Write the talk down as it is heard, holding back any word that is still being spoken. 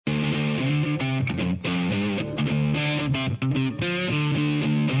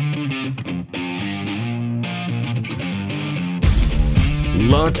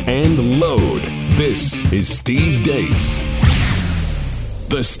lock, and load. This is Steve Deace.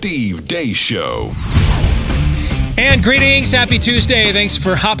 The Steve Deace Show. And greetings. Happy Tuesday. Thanks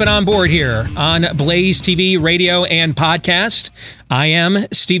for hopping on board here on Blaze TV, radio, and podcast. I am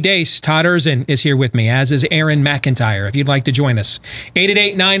Steve Deace. Todd Erzin is here with me, as is Aaron McIntyre. If you'd like to join us,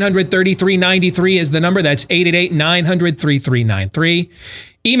 888-900-3393 is the number. That's 888-900-3393.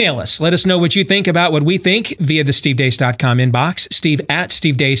 Email us. Let us know what you think about what we think via the stevedeace.com inbox.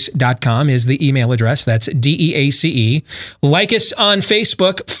 Steve@stevedeace.com is the email address. That's DEACE. Like us on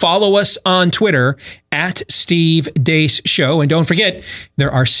Facebook. Follow us on Twitter @Steve Deace Show. And don't forget, there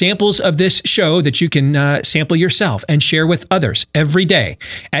are samples of this show that you can sample yourself and share with others every day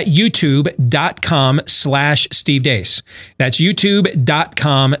at youtube.com/Steve Deace. That's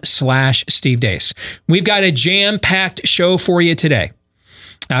youtube.com/Steve Deace. We've got a jam-packed show for you today.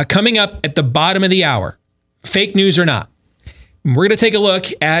 Coming up at the bottom of the hour, fake news or not, we're going to take a look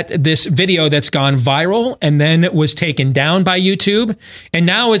at this video that's gone viral and then was taken down by YouTube and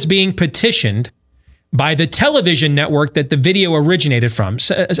now is being petitioned by the television network that the video originated from.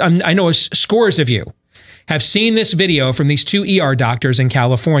 So, I know scores of you have seen this video from these two ER doctors in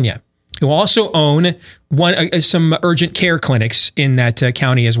California who also own some urgent care clinics in that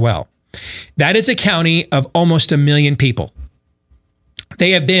county as well. That is a county of almost 1 million people.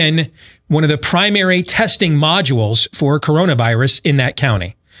 They have been one of the primary testing modules for coronavirus in that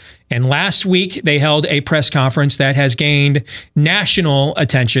county. And last week, they held a press conference that has gained national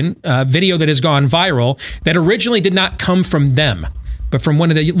attention, a video that has gone viral that originally did not come from them, but from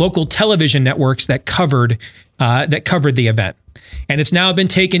one of the local television networks that covered the event. And it's now been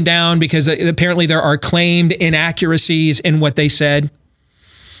taken down because apparently there are claimed inaccuracies in what they said.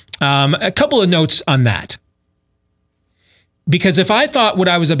 A couple of notes on that. Because if I thought what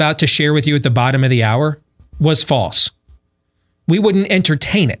I was about to share with you at the bottom of the hour was false, we wouldn't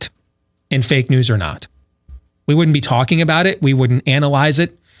entertain it in fake news or not. We wouldn't be talking about it. We wouldn't analyze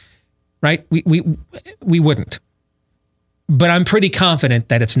it, right? We wouldn't. But I'm pretty confident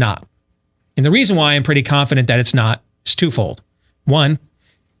that it's not. And the reason why I'm pretty confident that it's not is twofold. One,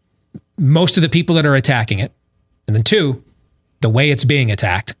 most of the people that are attacking it. And then two, the way it's being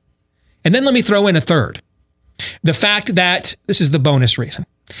attacked. And then let me throw in a third. The fact that, this is the bonus reason,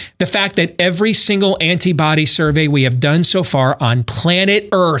 the fact that every single antibody survey we have done so far on planet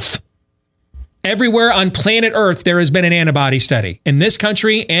Earth, everywhere on planet Earth, there has been an antibody study in this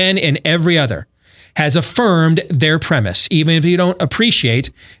country and in every other, has affirmed their premise, even if you don't appreciate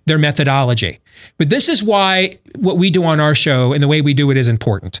their methodology. But this is why what we do on our show and the way we do it is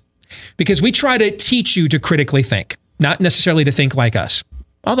important, because we try to teach you to critically think, not necessarily to think like us,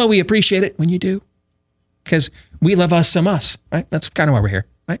 although we appreciate it when you do. Because we love us some us, right? That's kind of why we're here,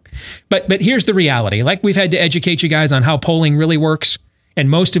 right? But here's the reality. Like we've had to educate you guys on how polling really works. And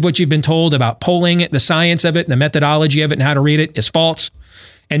most of what you've been told about polling, the science of it, the methodology of it, and how to read it is false.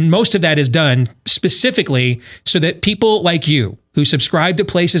 And most of that is done specifically so that people like you who subscribe to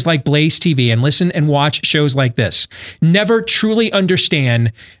places like Blaze TV and listen and watch shows like this never truly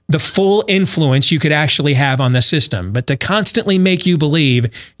understand the full influence you could actually have on the system, but to constantly make you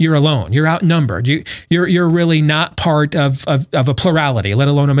believe you're alone, you're outnumbered, you're really not part of a plurality, let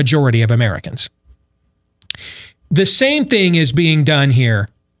alone a majority of Americans. The same thing is being done here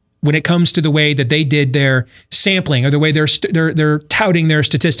when it comes to the way that they did their sampling or the way they're touting their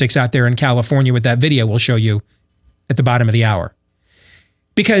statistics out there in California with that video we'll show you at the bottom of the hour.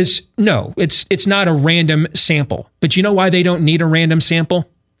 Because no, it's not a random sample. But you know why they don't need a random sample?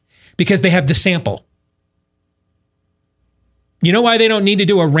 Because they have the sample. You know why they don't need to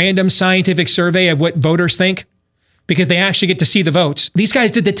do a random scientific survey of what voters think? Because they actually get to see the votes. These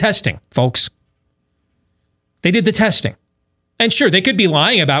guys did the testing, folks. They did the testing. And sure, they could be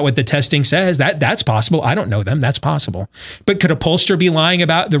lying about what the testing says. That's possible. I don't know them. That's possible. But could a pollster be lying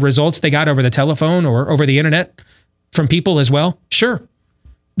about the results they got over the telephone or over the internet from people as well? Sure.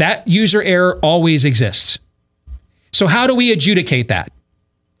 That user error always exists. So how do we adjudicate that?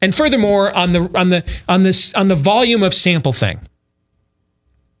 And furthermore, on the volume of sample thing,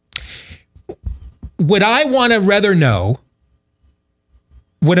 would I want to rather know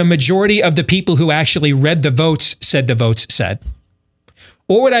what a majority of the people who actually read the votes said the votes said?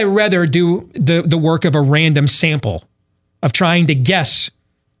 Or would I rather do the work of a random sample of trying to guess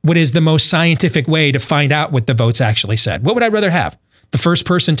what is the most scientific way to find out what the votes actually said? What would I rather have? The first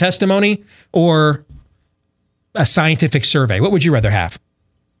person testimony or a scientific survey? What would you rather have?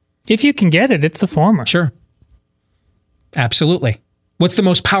 If you can get it, it's the former. Sure. Absolutely. What's the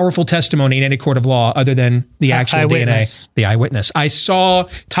most powerful testimony in any court of law other than the actual eyewitness. DNA? The eyewitness. I saw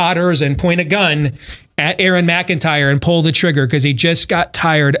Todd Erzin point a gun at Aaron McIntyre and pull the trigger because he just got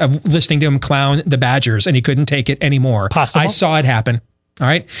tired of listening to him clown the Badgers and he couldn't take it anymore. Possible. I saw it happen. All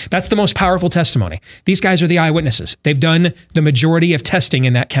right. That's the most powerful testimony. These guys are the eyewitnesses. They've done the majority of testing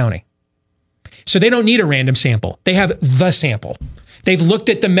in that county. So they don't need a random sample. They have the sample. They've looked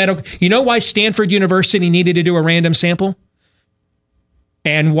at the medical. You know why Stanford University needed to do a random sample?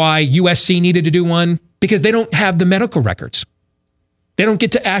 And why USC needed to do one? Because they don't have the medical records. They don't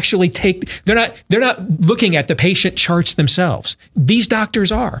get to actually they're not looking at the patient charts themselves. These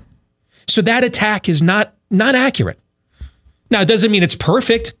doctors are. So that attack is not accurate. Now, it doesn't mean it's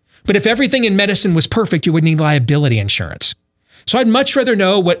perfect, but if everything in medicine was perfect, you would need liability insurance. So I'd much rather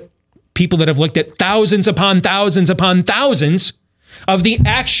know what people that have looked at thousands upon thousands upon thousands of the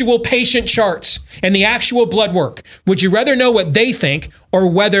actual patient charts and the actual blood work. Would you rather know what they think or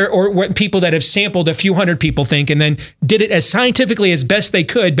what people that have sampled a few hundred people think and then did it as scientifically as best they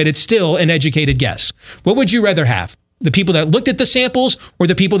could, but it's still an educated guess? What would you rather have? The people that looked at the samples or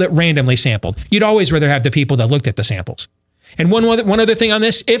the people that randomly sampled? You'd always rather have the people that looked at the samples. And one other thing on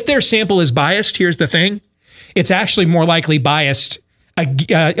this, if their sample is biased, here's the thing. It's actually more likely biased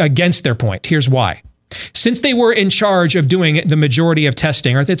against their point. Here's why. Since they were in charge of doing the majority of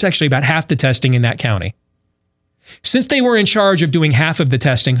testing, or it's actually about half the testing in that county. Since they were in charge of doing half of the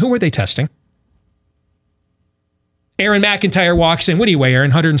testing, who were they testing? Aaron McIntyre walks in. What do you weigh, Aaron?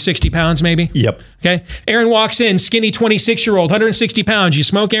 160 pounds, maybe? Yep. Okay. Aaron walks in, skinny 26-year-old, 160 pounds. You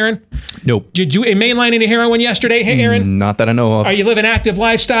smoke, Aaron? Nope. Did you mainline any heroin yesterday, hey, Aaron? Not that I know of. Are you living an active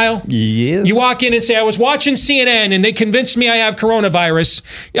lifestyle? Yes. You walk in and say, I was watching CNN and they convinced me I have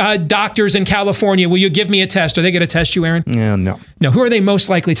coronavirus. Doctors in California, will you give me a test? Are they going to test you, Aaron? Yeah, no. No. Who are they most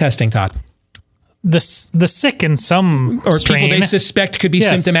likely testing, Todd? The sick in some or strain. People they suspect could be Yes.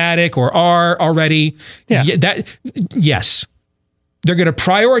 symptomatic or are already. Yeah. Yes. They're going to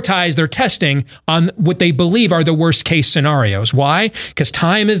prioritize their testing on what they believe are the worst case scenarios. Why? Because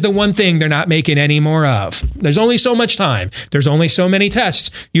time is the one thing they're not making any more of. There's only so much time. There's only so many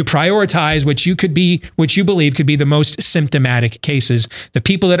tests. You prioritize what you believe could be the most symptomatic cases. The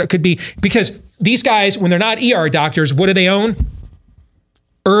people that it could be, because these guys, when they're not ER doctors, what do they own?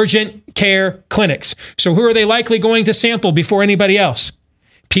 Urgent care clinics. So who are they likely going to sample before anybody else?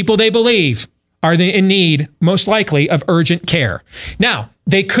 People they believe are in need, most likely, of urgent care. Now,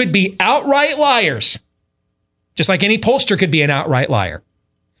 they could be outright liars, just like any pollster could be an outright liar.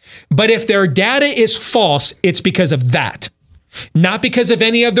 But if their data is false, it's because of that, not because of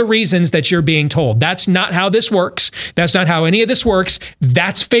any of the reasons that you're being told. That's not how this works. That's not how any of this works.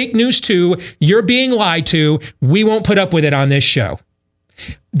 That's fake news too. You're being lied to. We won't put up with it on this show.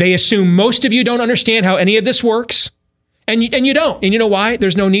 They assume most of you don't understand how any of this works. And you don't. And you know why?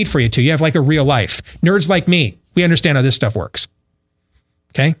 There's no need for you to. You have like a real life. Nerds like me, we understand how this stuff works.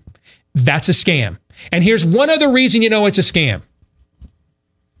 Okay? That's a scam. And here's one other reason you know it's a scam.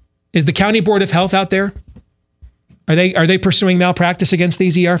 Is the County Board of Health out there? Are they pursuing malpractice against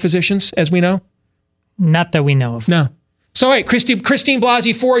these ER physicians, as we know? Not that we know of. No. So, all right, Christine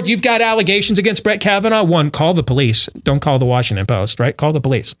Blasey Ford, you've got allegations against Brett Kavanaugh. One, call the police. Don't call the Washington Post, right? Call the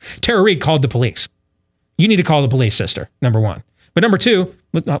police. Tara Reid called the police. You need to call the police, sister, number one. But number two,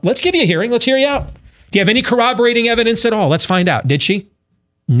 let's give you a hearing. Let's hear you out. Do you have any corroborating evidence at all? Let's find out. Did she?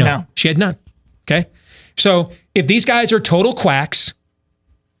 No. She had none. Okay? So if these guys are total quacks,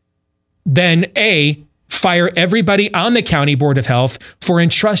 then A, fire everybody on the County Board of Health for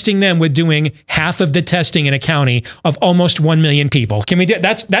entrusting them with doing half of the testing in a county of almost 1 million people. Can we do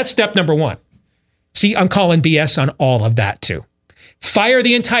that's step number one. See, I'm calling BS on all of that too. Fire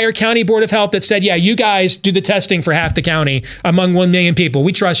the entire County Board of Health that said, yeah, you guys do the testing for half the county among 1 million people.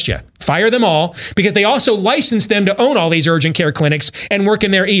 We trust you. Fire them all, because they also license them to own all these urgent care clinics and work in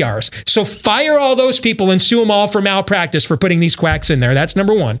their ERs. So fire all those people and sue them all for malpractice for putting these quacks in there. That's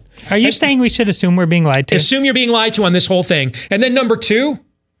number one. Are you saying we should assume we're being lied to? Assume you're being lied to on this whole thing. And then number two,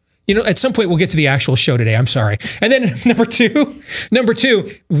 you know, at some point we'll get to the actual show today. I'm sorry. And then number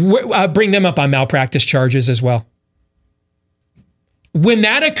two, bring them up on malpractice charges as well. When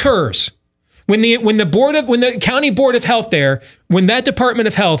that occurs, when the County Board of Health there, when that Department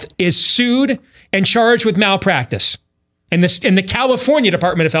of Health is sued and charged with malpractice, and the California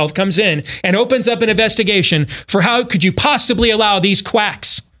Department of Health comes in and opens up an investigation for how could you possibly allow these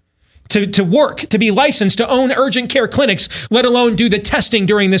quacks to work, to be licensed to own urgent care clinics, let alone do the testing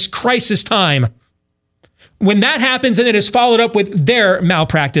during this crisis time. When that happens and it is followed up with their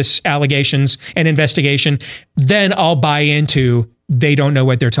malpractice allegations and investigation, then I'll buy into they don't know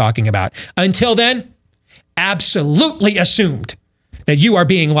what they're talking about. Until then, absolutely assumed that you are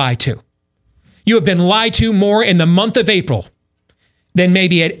being lied to. You have been lied to more in the month of April than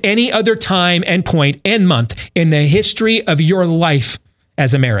maybe at any other time and point and month in the history of your life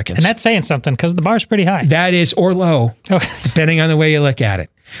as Americans. And that's saying something because the bar's pretty high. That is, or low, depending on the way you look at it.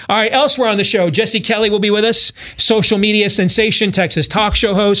 All right, elsewhere on the show, Jesse Kelly will be with us, social media sensation, Texas talk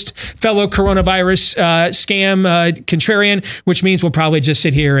show host, fellow coronavirus scam contrarian, which means we'll probably just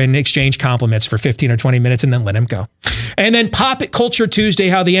sit here and exchange compliments for 15 or 20 minutes and then let him go. And then Pop Culture Tuesday,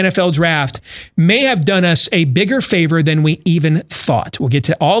 how the NFL draft may have done us a bigger favor than we even thought. We'll get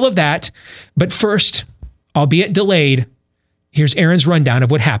to all of that. But first, albeit delayed, here's Aaron's rundown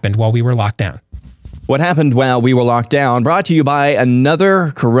of what happened while we were locked down. What happened while we were locked down, brought to you by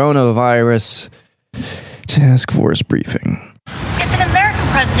another coronavirus task force briefing. If an American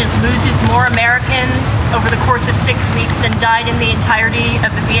president loses more Americans over the course of 6 weeks than died in the entirety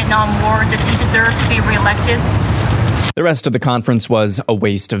of the Vietnam War, does he deserve to be reelected? The rest of the conference was a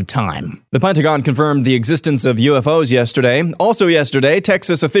waste of time. The Pentagon confirmed the existence of UFOs yesterday. Also yesterday,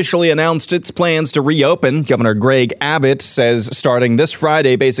 Texas officially announced its plans to reopen. Governor Greg Abbott says starting this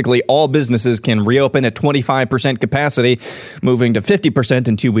Friday, basically all businesses can reopen at 25% capacity, moving to 50%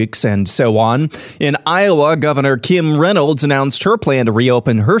 in 2 weeks and so on. In Iowa, Governor Kim Reynolds announced her plan to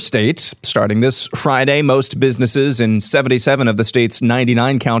reopen her state. Starting this Friday, most businesses in 77 of the state's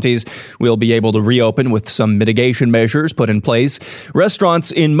 99 counties will be able to reopen with some mitigation measures put in place.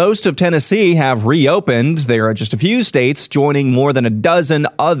 Restaurants in most of Tennessee have reopened. There are just a few states joining more than a dozen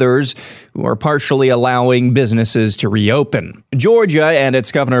others who are partially allowing businesses to reopen. Georgia and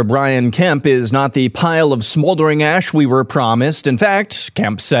its Governor Brian Kemp is not the pile of smoldering ash we were promised. In fact,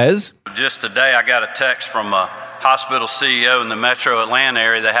 Kemp says, just today I got a text from a hospital CEO in the metro Atlanta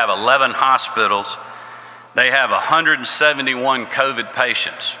area. They have 11 hospitals. They have 171 COVID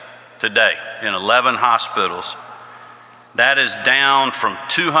patients today in 11 hospitals. That is down from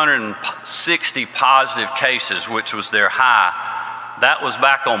 260 positive cases, which was their high. That was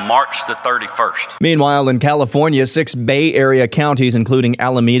back on March the 31st. Meanwhile, in California, 6 Bay Area counties, including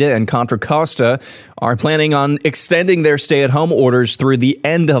Alameda and Contra Costa, are planning on extending their stay-at-home orders through the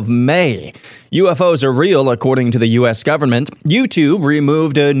end of May. UFOs are real, according to the U.S. government. YouTube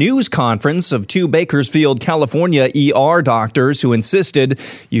removed a news conference of 2 Bakersfield, California ER doctors who insisted,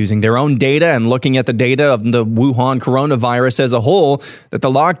 using their own data and looking at the data of the Wuhan coronavirus as a whole, that the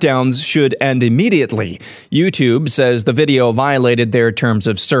lockdowns should end immediately. YouTube says the video violated their terms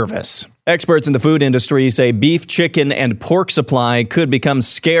of service. Experts in the food industry say beef, chicken, and pork supply could become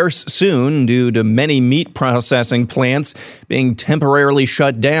scarce soon due to many meat processing plants being temporarily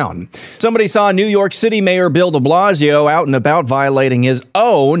shut down. Somebody saw New York City Mayor Bill de Blasio out and about violating his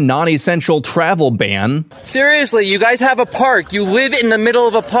own non-essential travel ban. Seriously, you guys have a park. You live in the middle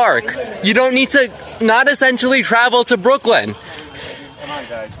of a park. You don't need to not essentially travel to Brooklyn. Come on,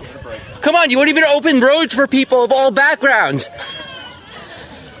 guys, give it a break. Come on, you won't even open roads for people of all backgrounds.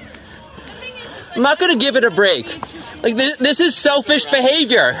 I'm not going to give it a break. Like, this is selfish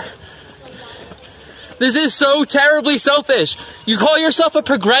behavior. This is so terribly selfish. You call yourself a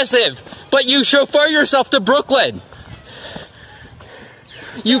progressive, but you chauffeur yourself to Brooklyn.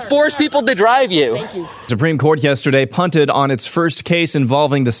 You force people to drive you. Thank you. Supreme Court yesterday punted on its first case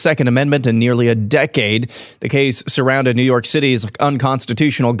involving the Second Amendment in nearly a decade. The case surrounded New York City's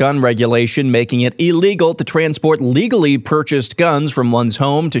unconstitutional gun regulation, making it illegal to transport legally purchased guns from one's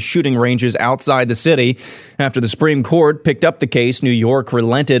home to shooting ranges outside the city. After the Supreme Court picked up the case, New York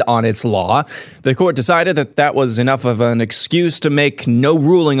relented on its law. The court decided that that was enough of an excuse to make no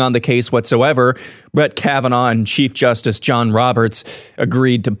ruling on the case whatsoever. Brett Kavanaugh and Chief Justice John Roberts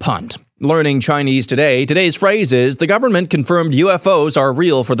agreed to punt. Learning Chinese today, today's phrase is, the government confirmed UFOs are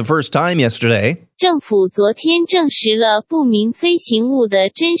real for the first time yesterday. 政府昨天证实了不明飞行物的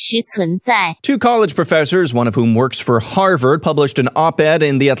真实存在。 Two college professors, one of whom works for Harvard, published an op-ed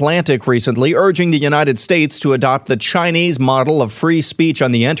in The Atlantic recently urging the United States to adopt the Chinese model of free speech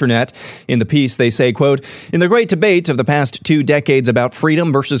on the internet. In the piece, they say, quote, in the great debate of the past 2 decades about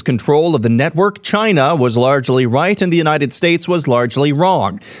freedom versus control of the network, China was largely right and the United States was largely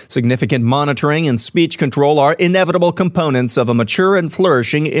wrong. Significant monitoring and speech control are inevitable components of a mature and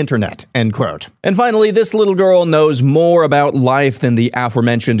flourishing internet, end quote. And finally, this little girl knows more about life than the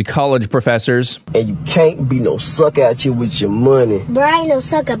aforementioned college professors. And you can't be no sucker out here with your money. Bro, I ain't no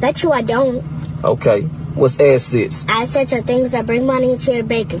sucker. Bet you I don't. Okay. What's assets? Assets are things that bring money into your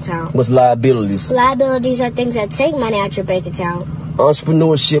bank account. What's liabilities? Liabilities are things that take money out your bank account.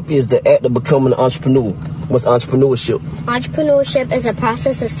 Entrepreneurship is the act of becoming an entrepreneur. What's entrepreneurship? Entrepreneurship is a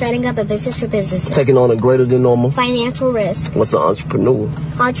process of setting up a business or businesses. Taking on a greater than normal Financial risk. What's an entrepreneur?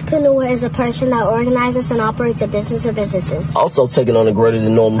 Entrepreneur is a person that organizes and operates a business or businesses. Also taking on a greater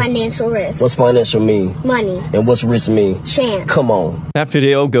than normal Financial risk. What's financial mean? Money. And what's risk mean? Chance. Come on. That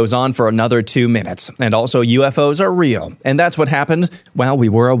video goes on for another 2 minutes. And also, UFOs are real. And that's what happened while we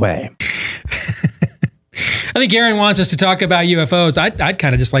were away. I think Aaron wants us to talk about UFOs. I'd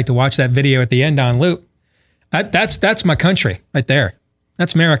kind of just like to watch that video at the end on loop. That's my country right there.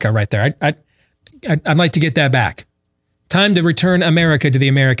 That's America right there. I'd like to get that back. Time to return America to the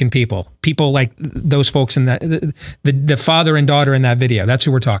American people. People like those folks in that, the father and daughter in that video. That's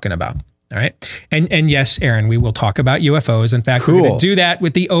who we're talking about. All right. And yes, Aaron, we will talk about UFOs. In fact, we're going to do that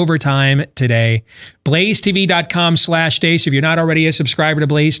with the overtime today. BlazeTV.com/Deace. If you're not already a subscriber to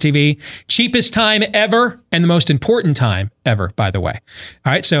Blaze TV, cheapest time ever and the most important time ever, by the way.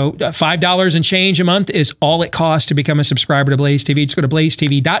 All right. So $5 and change a month is all it costs to become a subscriber to Blaze TV. Just go to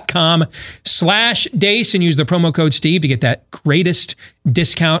BlazeTV.com/Deace and use the promo code Steve to get that greatest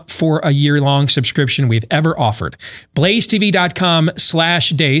discount for a year-long subscription we've ever offered.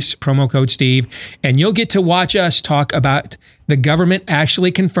 BlazeTV.com/Deace, promo code Steve, and you'll get to watch us talk about the government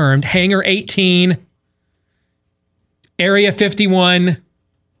actually confirmed Hangar 18, Area 51.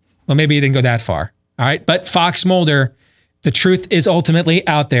 Well, maybe it didn't go that far. All right. But Fox Mulder, the truth is ultimately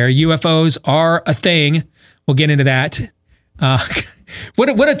out there. UFOs are a thing. We'll get into that.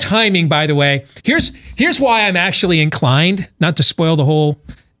 What a timing, by the way. Here's why I'm actually inclined, not to spoil the whole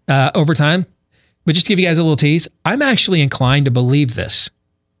overtime, but just to give you guys a little tease. I'm actually inclined to believe this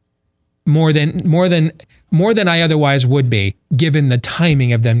more than I otherwise would be, given the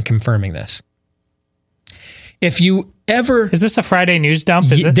timing of them confirming this. If you ever, is this a Friday news dump?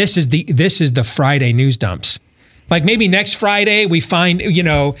 This is the Friday news dumps. Like maybe next Friday we find,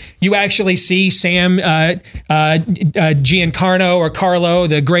 you actually see Sam Giancarlo or Carlo,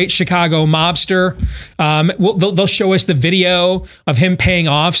 the great Chicago mobster. They'll show us the video of him paying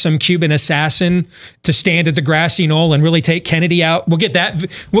off some Cuban assassin to stand at the grassy knoll and really take Kennedy out. We'll get that.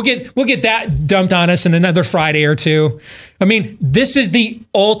 We'll get that dumped on us in another Friday or two. I mean, this is the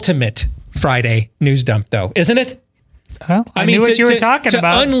ultimate Friday news dump, though, isn't it? Well, I mean, knew what you were talking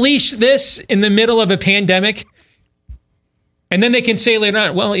about. To unleash this in the middle of a pandemic. And then they can say later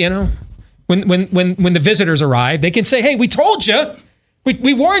on, well, when the visitors arrive, they can say, hey, we told you.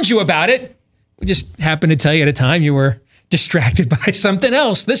 We warned you about it. We just happened to tell you at a time you were distracted by something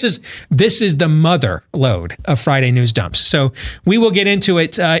else. This is the mother load of Friday news dumps. So we will get into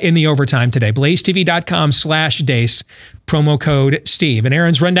it in the overtime today. BlazeTV.com/Deace, promo code Steve. And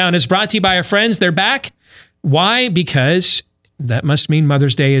Aaron's Rundown is brought to you by our friends. They're back. Why? Because that must mean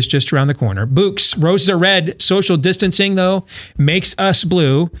Mother's Day is just around the corner. Books, roses are red. Social distancing, though, makes us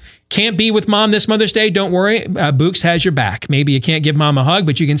blue. Can't be with mom this Mother's Day? Don't worry. Books has your back. Maybe you can't give mom a hug,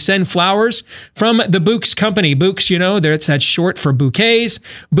 but you can send flowers from the Books Company. Books, that's short for bouquets.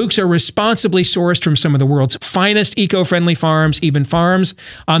 Books are responsibly sourced from some of the world's finest eco-friendly farms, even farms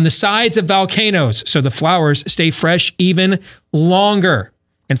on the sides of volcanoes, so the flowers stay fresh even longer.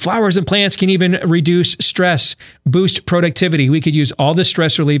 And flowers and plants can even reduce stress, boost productivity. We could use all the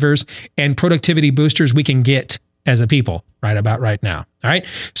stress relievers and productivity boosters we can get as a people right about right now. All right.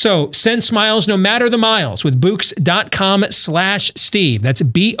 So send smiles no matter the miles with Books.com/Steve. That's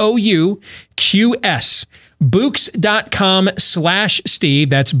BOUQS. Books.com/Steve.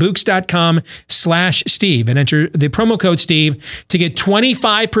 That's Books.com/Steve. And enter the promo code Steve to get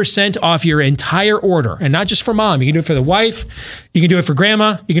 25% off your entire order. And not just for mom. You can do it for the wife. You can do it for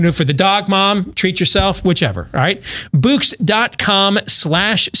grandma. You can do it for the dog mom. Treat yourself, whichever. All right.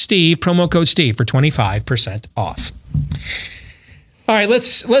 Books.com/Steve. Promo code Steve for 25% off. All right.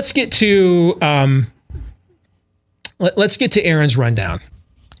 Let's get to Aaron's rundown.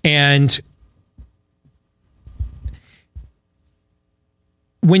 And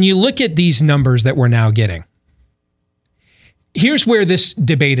when you look at these numbers that we're now getting, here's where this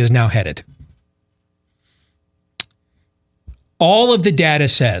debate is now headed. All of the data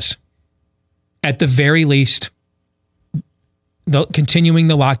says, at the very least, continuing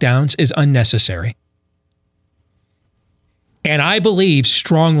the lockdowns is unnecessary. And I believe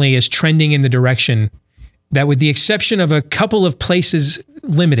strongly is trending in the direction that, with the exception of a couple of places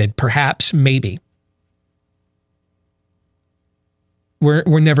limited, perhaps, maybe,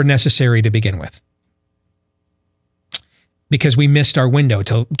 were never necessary to begin with, because we missed our window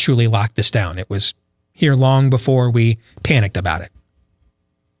to truly lock this down. It was here long before we panicked about it.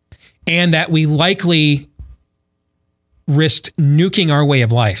 And that we likely risked nuking our way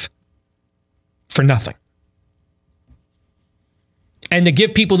of life for nothing. And to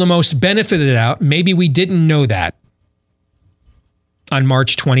give people the most benefit of the doubt, maybe we didn't know that on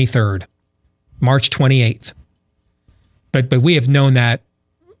March 23rd, March 28th. But we have known that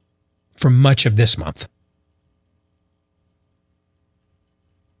for much of this month.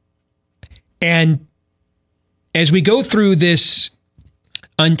 And as we go through this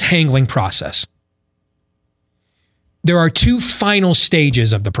untangling process, there are two final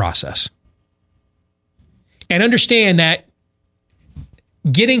stages of the process. And understand that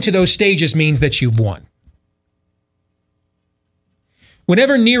getting to those stages means that you've won.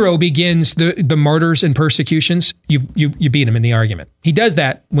 Whenever Nero begins the martyrs and persecutions, you beat him in the argument. He does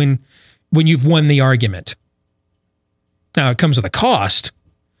that when you've won the argument. Now, it comes with a cost,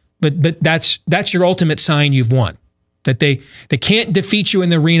 but that's your ultimate sign you've won. That they can't defeat you in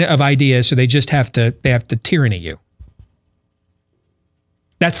the arena of ideas, so they have to tyranny you.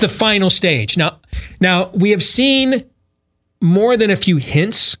 That's the final stage. Now we have seen more than a few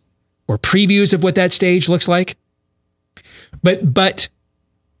hints or previews of what that stage looks like. But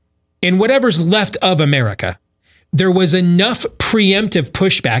in whatever's left of America, there was enough preemptive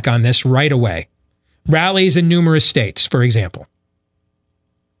pushback on this right away. Rallies in numerous states, for example.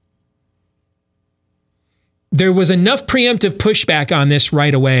 There was enough preemptive pushback on this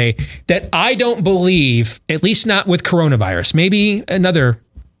right away that I don't believe, at least not with coronavirus, maybe another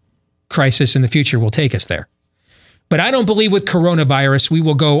crisis in the future will take us there. But I don't believe with coronavirus we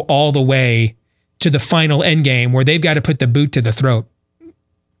will go all the way to the final end game where they've got to put the boot to the throat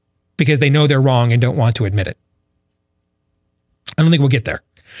because they know they're wrong and don't want to admit it. I don't think we'll get there.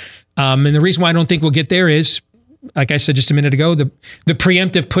 And the reason why I don't think we'll get there is, like I said just a minute ago, the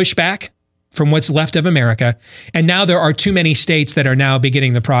preemptive pushback from what's left of America. And now there are too many states that are now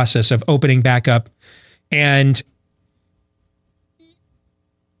beginning the process of opening back up. And,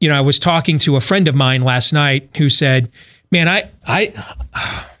 you know, I was talking to a friend of mine last night who said, man, I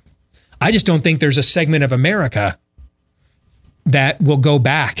just don't think there's a segment of America that will go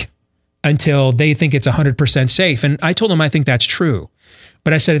back until they think it's 100% safe. And I told him I think that's true.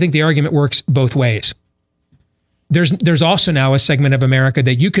 But I said, I think the argument works both ways. There's also now a segment of America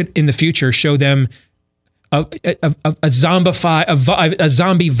that you could, in the future, show them a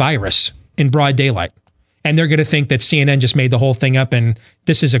zombie virus in broad daylight. And they're going to think that CNN just made the whole thing up and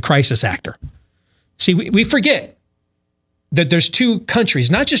this is a crisis actor. See, we forget that there's two countries,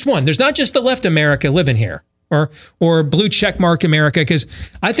 not just one. There's not just the left America living here or blue checkmark America, because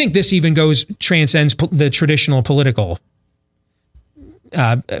I think this even transcends the traditional political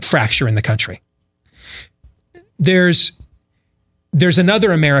fracture in the country. There's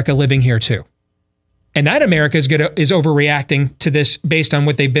another America living here too. And that America is overreacting to this based on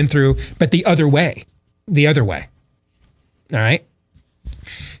what they've been through, but the other way. All right.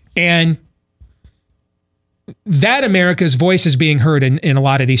 And that America's voice is being heard in a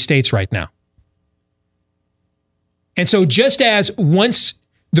lot of these states right now. And so just as once,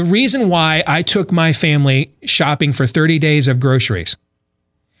 the reason why I took my family shopping for 30 days of groceries,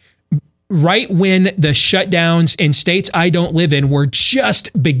 right when the shutdowns in states I don't live in were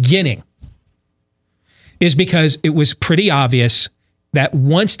just beginning, is because it was pretty obvious that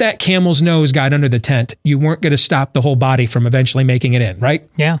once that camel's nose got under the tent, you weren't going to stop the whole body from eventually making it in, right?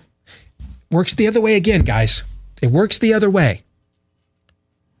 Yeah. Works the other way again, guys. It works the other way.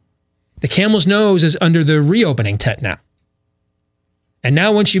 The camel's nose is under the reopening tent now. And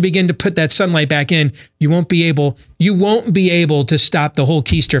now once you begin to put that sunlight back in, you won't be able to stop the whole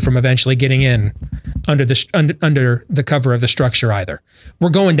keister from eventually getting in under the cover of the structure either. We're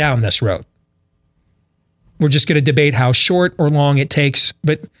going down this road. We're just going to debate how short or long it takes,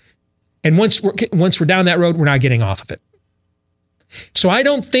 and once we're down that road, we're not getting off of it. So I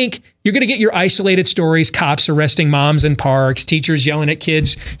don't think you're going to get your isolated stories, cops arresting moms in parks, teachers yelling at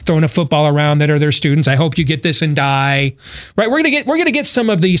kids, throwing a football around that are their students. I hope you get this and die. Right? We're going to get some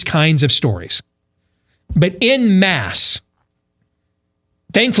of these kinds of stories. But en masse,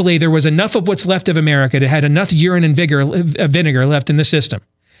 thankfully, there was enough of what's left of America that had enough urine and vinegar left in the system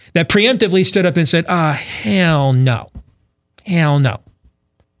that preemptively stood up and said, hell no. Hell no.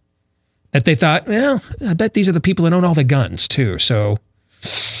 That they thought, well, I bet these are the people that own all the guns too. So,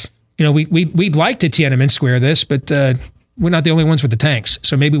 you know, we'd like to Tiananmen Square this, but we're not the only ones with the tanks.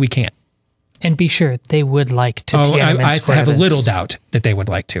 So maybe we can't. And be sure they would like to Tiananmen Square I have a little doubt that they would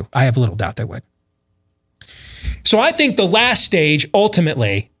like to. I have a little doubt they would. So I think the last stage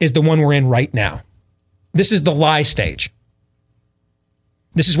ultimately is the one we're in right now. This is the lie stage.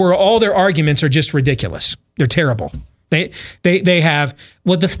 This is where all their arguments are just ridiculous. They're terrible. They have,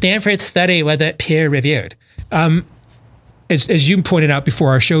 well, the Stanford study wasn't peer reviewed. As you pointed out before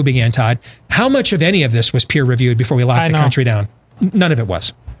our show began, Todd, how much of any of this was peer reviewed before we locked the country down? None of it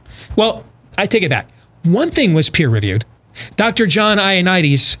was. Well, I take it back. One thing was peer-reviewed. Dr. John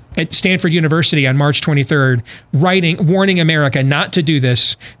Ioannidis at Stanford University on March 23rd, warning America not to do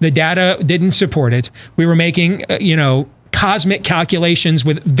this. The data didn't support it. We were making, cosmic calculations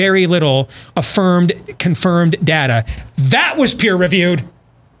with very little confirmed data. That was peer-reviewed.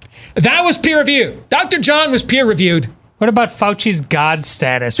 That was peer-reviewed. Dr. John was peer-reviewed. What about Fauci's God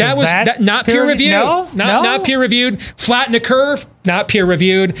status? That was not peer-reviewed. No? Not peer-reviewed. Flatten the curve, not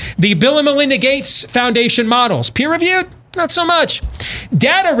peer-reviewed. The Bill and Melinda Gates Foundation models, peer-reviewed? Not so much.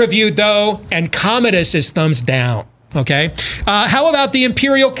 Data reviewed, though, and Commodus is thumbs down. Okay? How about the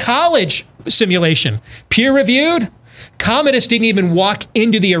Imperial College simulation? Peer-reviewed? Commodus didn't even walk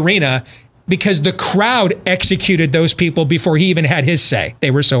into the arena because the crowd executed those people before he even had his say. They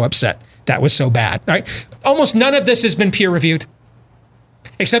were so upset. That was so bad. All right? Almost none of this has been peer-reviewed,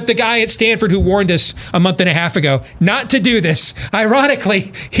 except the guy at Stanford who warned us a month and a half ago not to do this.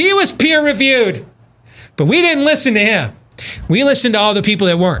 Ironically, he was peer-reviewed, but we didn't listen to him. We listened to all the people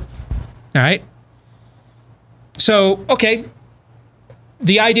that weren't. All right? So, okay,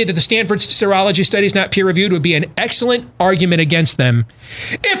 the idea that the Stanford serology study is not peer-reviewed would be an excellent argument against them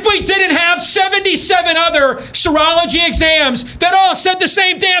if we didn't have 77 other serology exams that all said the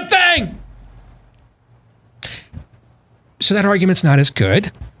same damn thing. So that argument's not as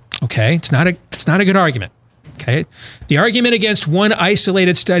good. Okay, it's not a good argument. Okay, the argument against one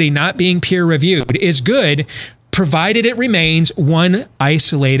isolated study not being peer-reviewed is good, provided it remains one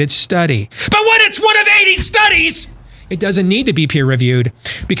isolated study. But when it's one of 80 studies, it doesn't need to be peer-reviewed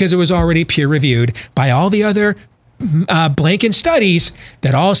because it was already peer-reviewed by all the other blanking studies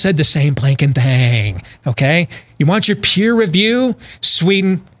that all said the same blanking thing. Okay, you want your peer review?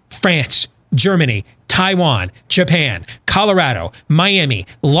 Sweden, France, Germany, Taiwan, Japan, Colorado, Miami,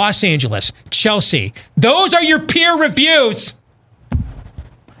 Los Angeles, Chelsea. Those are your peer reviews.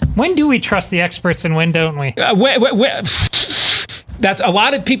 When do we trust the experts and when don't we? That's a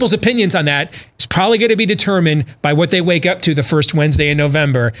lot of people's opinions on that. It's probably going to be determined by what they wake up to the first Wednesday in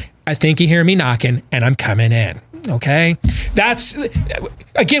November. I think you hear me knocking and I'm coming in. Okay.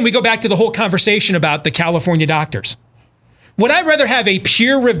 Again, we go back to the whole conversation about the California doctors. Would I rather have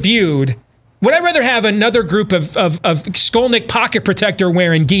would I rather have another group of Skolnick pocket protector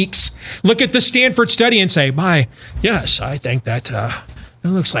wearing geeks look at the Stanford study and say, yes, I think that it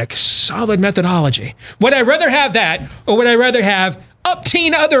looks like solid methodology. Would I rather have that, or would I rather have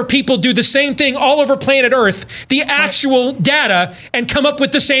upteen other people do the same thing all over planet Earth, the actual data, and come up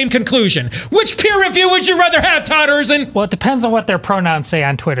with the same conclusion? Which peer review would you rather have, Todd Erzin? Well, it depends on what their pronouns say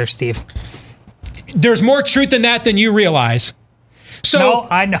on Twitter, Steve. There's more truth in that than you realize. So no,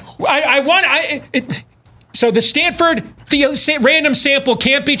 I know. So the Stanford random sample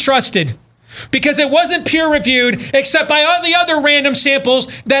can't be trusted because it wasn't peer-reviewed except by all the other random samples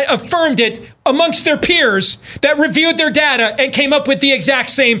that affirmed it amongst their peers that reviewed their data and came up with the exact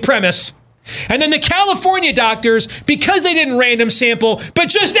same premise. And then the California doctors, because they didn't random sample, but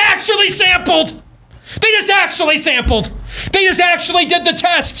just actually sampled. They just actually did the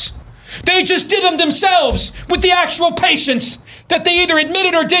tests. They just did them themselves with the actual patients that they either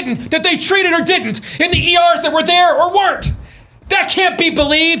admitted or didn't, that they treated or didn't, in the ERs that were there or weren't. That can't be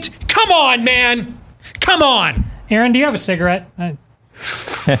believed. Come on, man. Come on. Aaron, do you have a cigarette?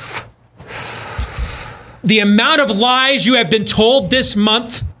 The amount of lies you have been told this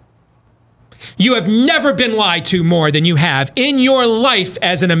month, you have never been lied to more than you have in your life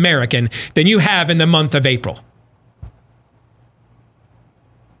as an American than you have in the month of April.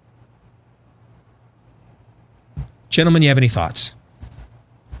 Gentlemen, you have any thoughts?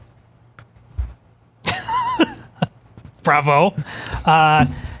 Bravo.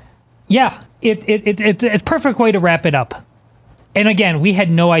 Yeah, it's a perfect way to wrap it up. And again, we had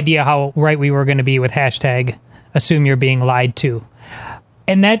no idea how right we were going to be with hashtag assume you're being lied to.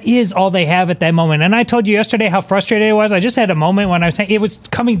 And that is all they have at that moment. And I told you yesterday how frustrated I was. I just had a moment when I was saying it was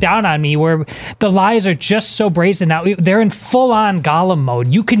coming down on me where the lies are just so brazen now. They're in full-on Gollum mode.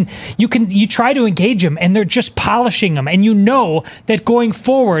 You try to engage them and they're just polishing them. And you know that going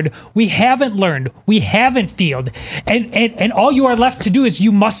forward, we haven't learned. We haven't failed. And all you are left to do is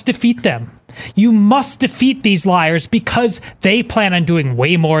you must defeat them. You must defeat these liars because they plan on doing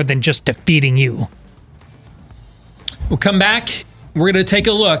way more than just defeating you. We'll come back. We're going to take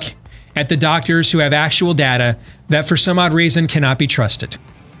a look at the doctors who have actual data that for some odd reason cannot be trusted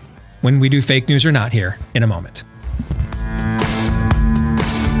when we do fake news or not here in a moment.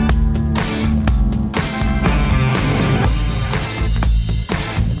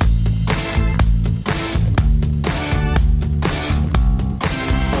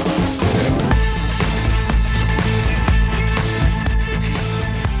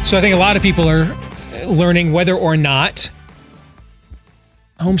 So I think a lot of people are learning whether or not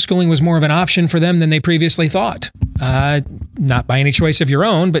homeschooling was more of an option for them than they previously thought. Not by any choice of your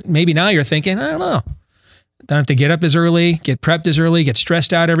own, but maybe now you're thinking, I don't know. Don't have to get up as early, get prepped as early, get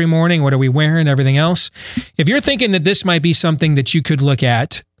stressed out every morning. What are we wearing? Everything else. If you're thinking that this might be something that you could look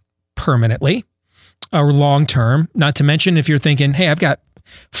at permanently or long term, not to mention if you're thinking, hey, I've got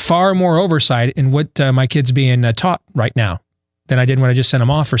far more oversight in what my kid's being taught right now than I did when I just sent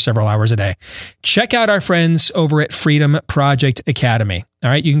them off for several hours a day. Check out our friends over at Freedom Project Academy. All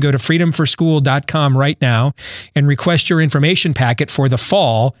right, you can go to freedomforschool.com right now and request your information packet for the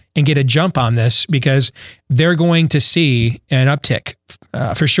fall and get a jump on this because they're going to see an uptick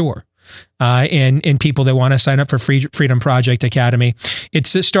for sure. In people that want to sign up for Freedom Project Academy.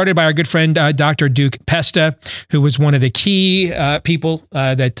 It's started by our good friend, Dr. Duke Pesta, who was one of the key people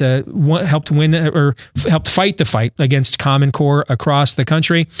that helped fight the fight against Common Core across the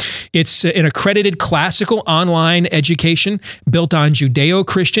country. It's an accredited classical online education built on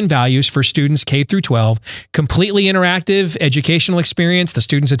Judeo-Christian values for students K through 12, completely interactive educational experience. The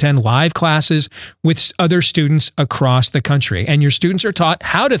students attend live classes with other students across the country, and your students are taught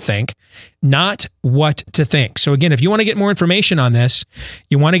how to think, not what to think. So again, if you want to get more information on this,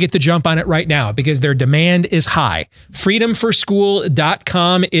 you want to get the jump on it right now because their demand is high.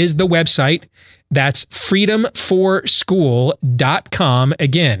 freedomforschool.com is the website. That's freedomforschool.com.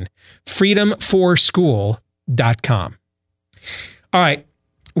 Again, freedomforschool.com. All right.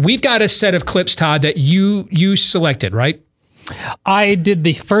 We've got a set of clips, Todd, that you selected, right? I did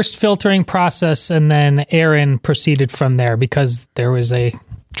the first filtering process and then Aaron proceeded from there because there was a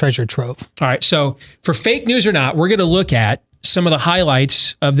treasure trove. All right. So for fake news or not, we're going to look at some of the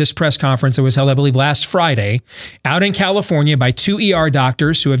highlights of this press conference that was held, I believe, last Friday out in California by 2 ER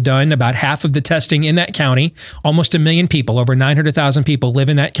doctors who have done about half of the testing in that county. Almost 1 million people, over 900,000 people live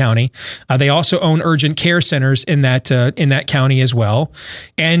in that county. They also own urgent care centers in that county as well.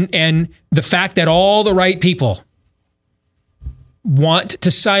 And the fact that all the right people want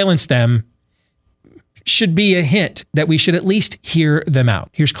to silence them should be a hint that we should at least hear them out.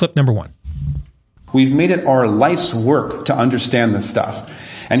 Here's clip number 1. We've made it our life's work to understand this stuff.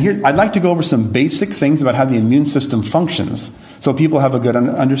 And here, I'd like to go over some basic things about how the immune system functions so people have a good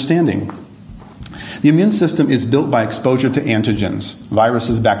understanding. The immune system is built by exposure to antigens,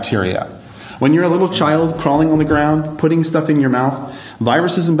 viruses, bacteria. When you're a little child crawling on the ground, putting stuff in your mouth,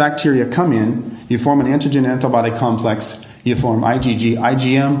 viruses and bacteria come in, you form an antigen-antibody complex, you form IgG,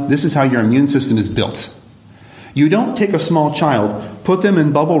 IgM. This is how your immune system is built. You don't take a small child, put them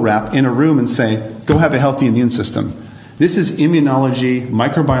in bubble wrap in a room and say, go have a healthy immune system. This is immunology,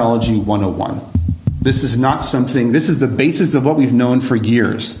 microbiology 101. This is not something, this is the basis of what we've known for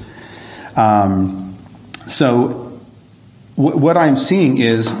years. So what I'm seeing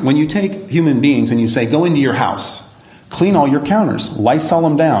is when you take human beings and you say, go into your house, clean all your counters, Lysol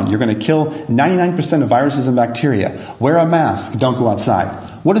them down. You're going to kill 99% of viruses and bacteria. Wear a mask. Don't go outside.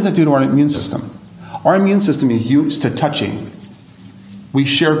 What does that do to our immune system? Our immune system is used to touching. We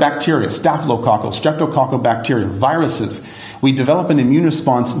share bacteria, staphylococcal, streptococcal bacteria, viruses. We develop an immune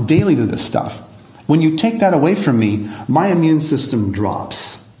response daily to this stuff. When you take that away from me, my immune system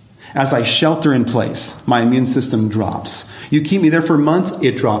drops. As I shelter in place, my immune system drops. You keep me there for months,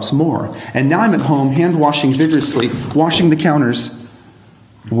 it drops more. And now I'm at home, hand washing vigorously, washing the counters,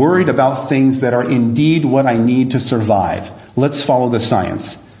 worried about things that are indeed what I need to survive. Let's follow the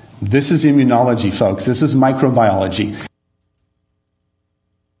science. This is immunology, folks. This is microbiology.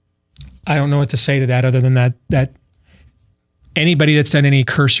 I don't know what to say to that other than that anybody that's done any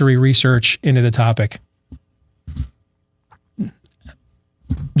cursory research into the topic.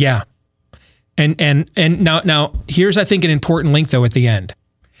 Yeah. And now here's, I think, an important link though at the end,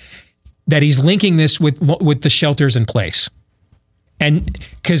 that he's linking this with the shelters in place. And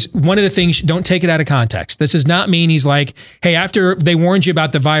because one of the things, don't take it out of context. This does not mean he's like, hey, after they warned you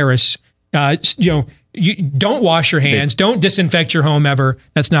about the virus, you don't wash your hands, don't disinfect your home ever.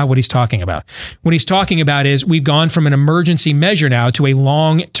 That's not what he's talking about. What he's talking about is we've gone from an emergency measure now to a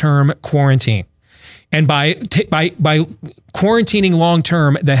long-term quarantine. And by quarantining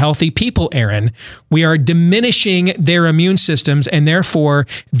long-term the healthy people, Aaron, we are diminishing their immune systems and therefore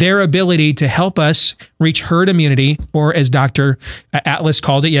their ability to help us reach herd immunity, or as Dr. Atlas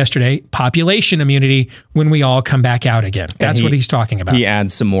called it yesterday, population immunity when we all come back out again. That's what he's talking about. He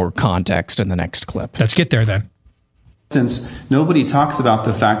adds some more context in the next clip. Let's get there then. Since nobody talks about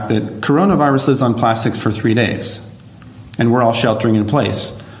the fact that coronavirus lives on plastics for 3 days and we're all sheltering in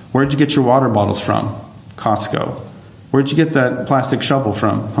place. Where'd you get your water bottles from? Costco. Where'd you get that plastic shovel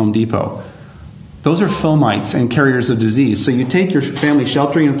from? Home Depot. Those are fomites and carriers of disease. So you take your family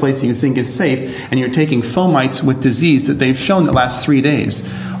sheltering in place that you think is safe, and you're taking fomites with disease that they've shown that lasts 3 days.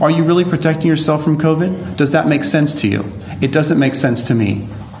 Are you really protecting yourself from COVID? Does that make sense to you? It doesn't make sense to me.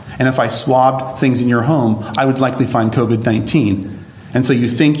 And if I swabbed things in your home, I would likely find COVID-19. And so you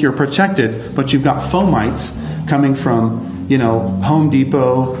think you're protected, but you've got fomites coming from, Home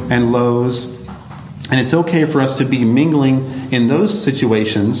Depot and Lowe's. And it's okay for us to be mingling in those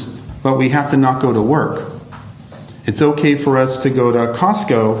situations, but we have to not go to work. It's okay for us to go to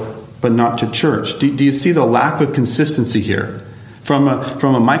Costco, but not to church. Do you see the lack of consistency here? From a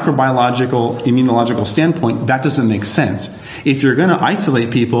microbiological, immunological standpoint, that doesn't make sense. If you're going to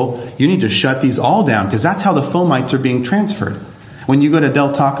isolate people, you need to shut these all down, because that's how the fomites are being transferred. When you go to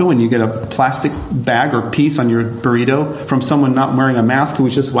Del Taco and you get a plastic bag or piece on your burrito from someone not wearing a mask who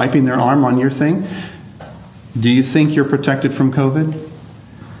was just wiping their arm on your thing, do you think you're protected from COVID?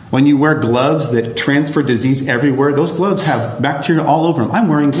 When you wear gloves that transfer disease everywhere, those gloves have bacteria all over them. I'm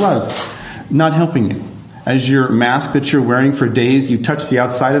wearing gloves. Not helping you. As your mask that you're wearing for days, you touch the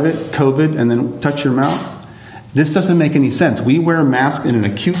outside of it, COVID, and then touch your mouth. This doesn't make any sense. We wear masks in an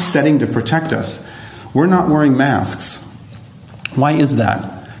acute setting to protect us. We're not wearing masks. Why is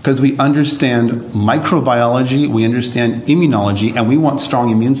that? Because we understand microbiology, we understand immunology, and we want strong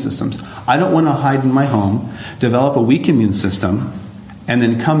immune systems. I don't want to hide in my home, develop a weak immune system, and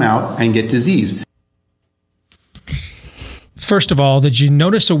then come out and get disease. First of all, did you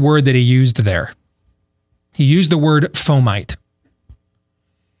notice a word that he used there? He used the word fomite.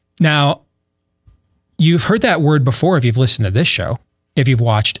 Now, you've heard that word before if you've listened to this show, if you've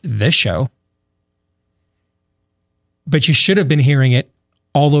watched this show, but you should have been hearing it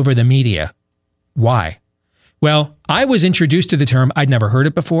all over the media. Why? Well, I was introduced to the term. I'd never heard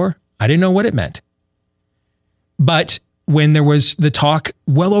it before. I didn't know what it meant. But when there was the talk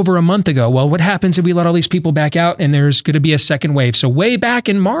well over a month ago, well, what happens if we let all these people back out and there's going to be a second wave? So way back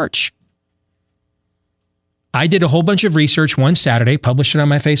in March, I did a whole bunch of research one Saturday, published it on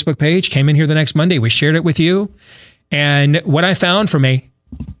my Facebook page, came in here the next Monday, we shared it with you. And what I found from a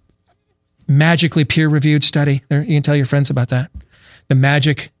magically peer-reviewed study, there, you can tell your friends about that. The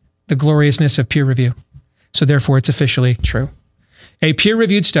magic, the gloriousness of peer review. So therefore, it's officially true. A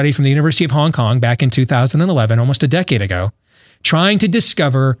peer-reviewed study from the University of Hong Kong back in 2011, almost a decade ago, trying to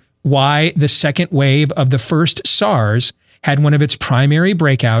discover why the second wave of the first SARS had one of its primary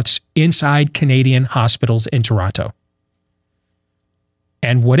breakouts inside Canadian hospitals in Toronto.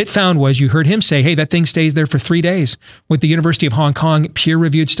 And what it found was, you heard him say, hey, that thing stays there for 3 days. What the University of Hong Kong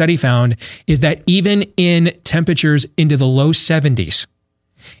peer-reviewed study found is that even in temperatures into the low 70s,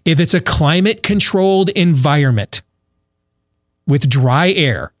 if it's a climate-controlled environment with dry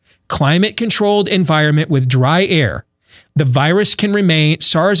air, climate-controlled environment with dry air, the virus can remain,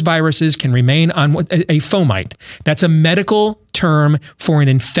 SARS viruses can remain on a fomite. That's a medical term for an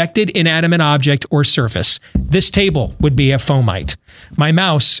infected inanimate object or surface. This table would be a fomite. My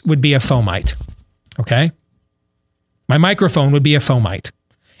mouse would be a fomite. Okay? My microphone would be a fomite.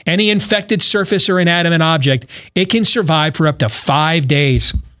 Any infected surface or inanimate object, it can survive for up to 5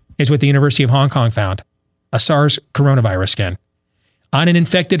 days, is what the University of Hong Kong found. A SARS coronavirus can. On an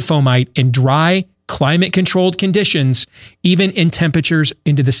infected fomite in dry, climate-controlled conditions, even in temperatures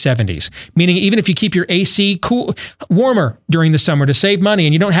into the 70s. Meaning even if you keep your AC cool, warmer during the summer to save money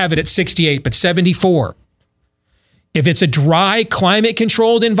and you don't have it at 68, but 74, if it's a dry,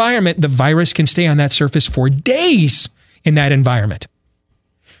 climate-controlled environment, the virus can stay on that surface for days in that environment.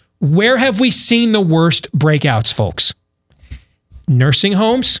 Where have we seen the worst breakouts, folks? Nursing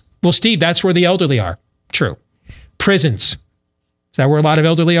homes? Well, Steve, that's where the elderly are. True. Prisons. Is that where a lot of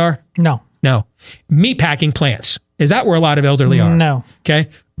elderly are? No. No. Meatpacking plants. Is that where a lot of elderly are? No. Okay.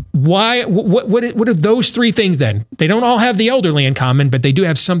 Why? What are those three things then? They don't all have the elderly in common, but they do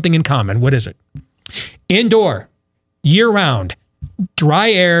have something in common. What is it? Indoor, year-round,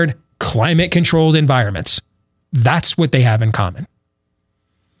 dry-aired, climate-controlled environments. That's what they have in common.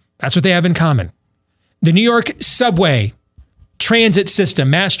 That's what they have in common. The New York subway transit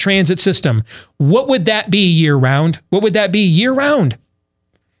system, mass transit system, what would that be year-round? What would that be year-round?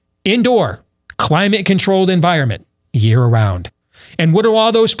 Indoor, climate-controlled environment, year-round. And what are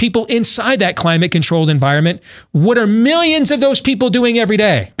all those people inside that climate-controlled environment? What are millions of those people doing every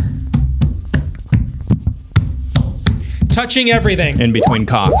day? Touching everything. In between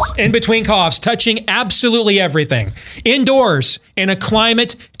coughs. In between coughs, touching absolutely everything. Indoors, in a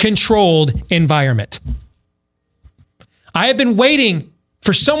climate-controlled environment. I have been waiting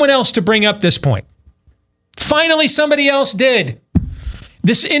for someone else to bring up this point. Finally, somebody else did.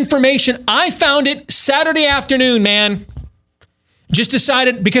 This information, I found it Saturday afternoon, man. Just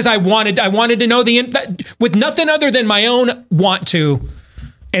decided because I wanted to know with nothing other than my own want to,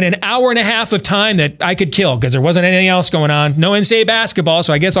 and an hour and a half of time that I could kill because there wasn't anything else going on. No NCAA basketball,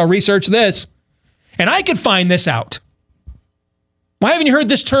 so I guess I'll research this. And I could find this out. Why haven't you heard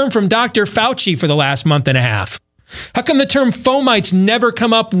this term from Dr. Fauci for the last month and a half? How come the term fomites never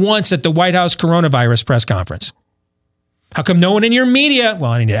come up once at the White House coronavirus press conference? How come no one in your media?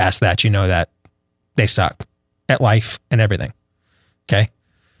 Well, I need to ask that. You know that. They suck at life and everything. Okay?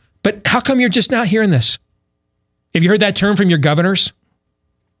 But how come you're just not hearing this? Have you heard that term from your governors?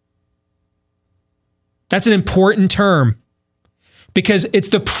 That's an important term because it's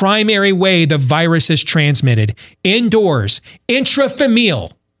the primary way the virus is transmitted. Indoors,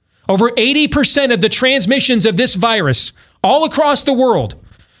 intrafamilial. Over 80% of the transmissions of this virus all across the world,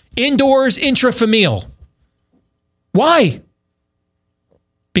 indoors, intrafamilial. Why?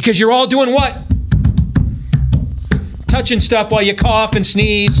 Because you're all doing what? Touching stuff while you cough and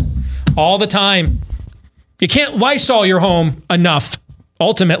sneeze all the time. You can't Lysol your home enough,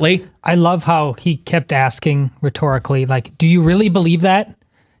 ultimately. I love how he kept asking rhetorically, like, do you really believe that?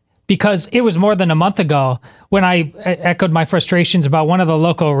 Because it was more than a month ago when I echoed my frustrations about one of the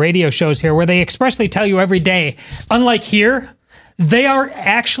local radio shows here where they expressly tell you every day, unlike here, they are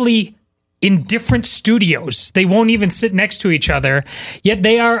actually in different studios. They won't even sit next to each other, yet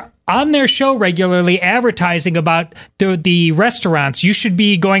they are on their show regularly advertising about the restaurants you should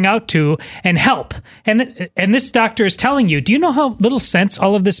be going out to and help. And this doctor is telling you, do you know how little sense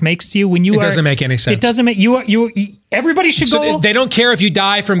all of this makes to you when you It doesn't make any sense. It doesn't make you everybody should go. They don't care if you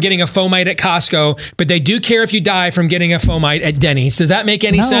die from getting a fomite at Costco, but they do care if you die from getting a fomite at Denny's. Does that make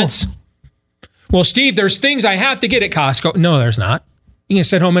any sense? Well, Steve, there's things I have to get at Costco. No, there's not. You can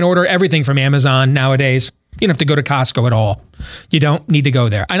sit home and order everything from Amazon nowadays. You don't have to go to Costco at all. You don't need to go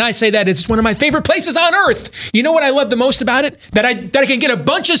there. And I say that it's one of my favorite places on earth. You know what I love the most about it? That I can get a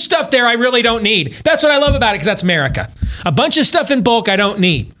bunch of stuff there I really don't need. That's what I love about it because that's America. A bunch of stuff in bulk I don't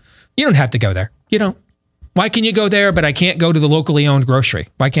need. You don't have to go there. You don't. Why can you go there, but I can't go to the locally owned grocery?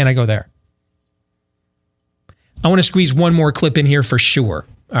 Why can't I go there? I want to squeeze one more clip in here for sure.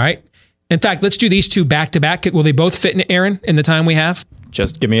 All right? In fact, let's do these two back to back. Will they both fit, Aaron, in the time we have?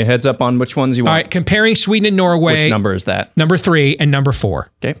 Just give me a heads up on which ones you want. All right, comparing Sweden and Norway. Which number is that? Number 3 and number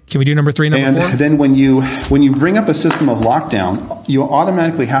 4. Okay. Can we do number 3 and number 4? And then when you bring up a system of lockdown, you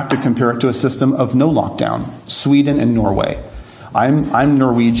automatically have to compare it to a system of no lockdown. Sweden and Norway. I'm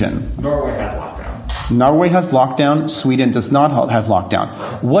Norwegian. Norway has lockdown. Norway has lockdown. Sweden does not have lockdown.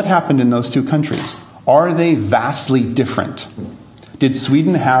 What happened in those two countries? Are they vastly different? Did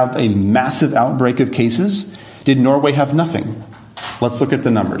Sweden have a massive outbreak of cases? Did Norway have nothing? Let's look at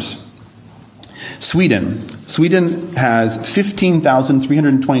the numbers. Sweden has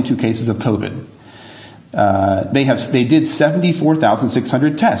 15,322 cases of COVID. They did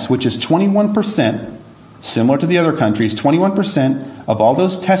 74,600 tests, which is 21%, similar to the other countries. 21% of all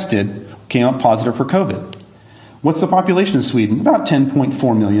those tested came up positive for COVID. What's the population of Sweden? About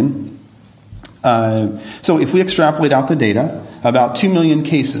 10.4 million. So if we extrapolate out the data, about 2 million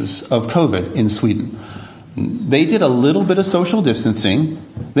cases of COVID in Sweden. They did a little bit of social distancing.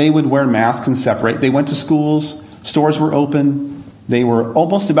 They would wear masks and separate. They went to schools. Stores were open. They were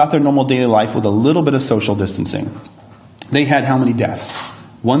almost about their normal daily life with a little bit of social distancing. They had how many deaths?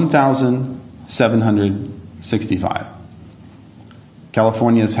 1,765.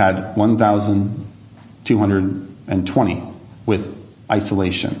 California's had 1,220 with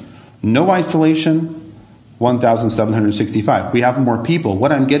isolation. No isolation, 1,765. We have more people.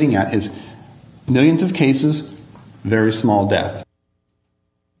 What I'm getting at is millions of cases, very small death.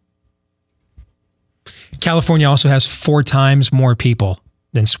 California also has 4 times more people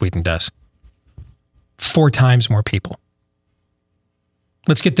than Sweden does. 4 times more people.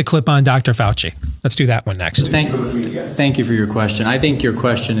 Let's get the clip on Dr. Fauci. Let's do that one next. Thank you for your question. I think your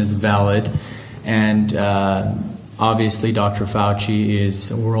question is valid. And obviously, Dr. Fauci is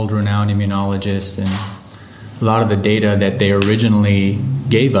a world-renowned immunologist. And a lot of the data that they originally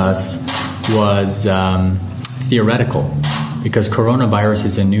gave us was theoretical because coronavirus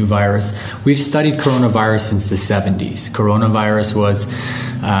is a new virus. We've studied coronavirus since the 70s. Coronavirus was...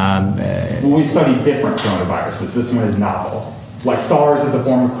 we've studied different coronaviruses. This one is novel. Like SARS is a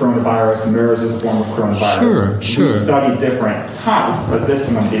form of coronavirus, MERS is a form of coronavirus. Sure. We've studied different types, but this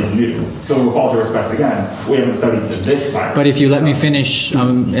one is new. So with all due respect, again, we haven't studied this virus. But if you let me finish...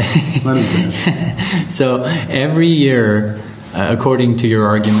 So every year... according to your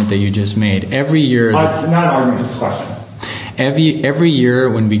argument that you just made, every year... It's not an argument, just a question. Every year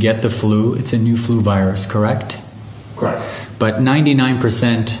when we get the flu, it's a new flu virus, correct? Correct. But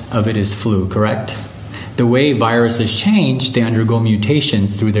 99% of it is flu, correct? the way viruses change, they undergo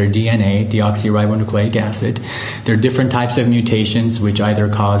mutations through their DNA, deoxyribonucleic acid. There are different types of mutations which either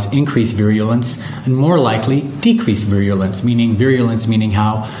cause increased virulence and more likely decreased virulence, meaning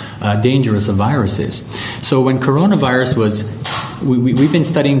how dangerous a virus is. So when coronavirus was, we've been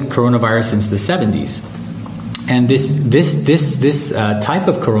studying coronavirus since the 70s. And this type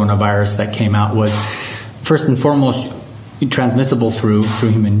of coronavirus that came out was first and foremost transmissible through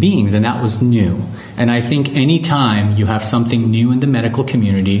human beings, and that was new. And I think any time you have something new in the medical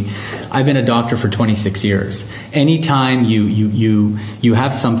community, I've been a doctor for 26 years. Anytime you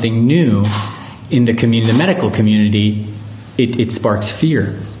have something new in the community, the medical community, it sparks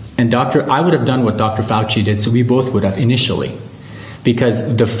fear. And I would have done what Dr. Fauci did, so we both would have initially.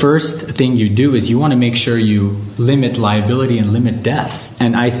 Because the first thing you do is you want to make sure you limit liability and limit deaths.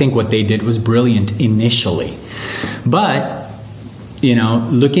 And I think what they did was brilliant initially. But,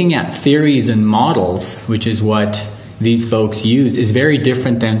 looking at theories and models, which is what these folks use, is very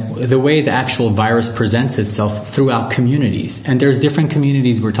different than the way the actual virus presents itself throughout communities. And there's different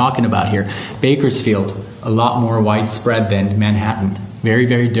communities we're talking about here. Bakersfield, a lot more widespread than Manhattan. Very,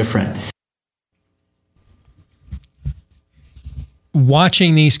 very different.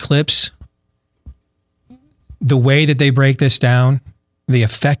 Watching these clips, the way that they break this down, the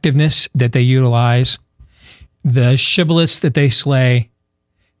effectiveness that they utilize, the shibboleths that they slay,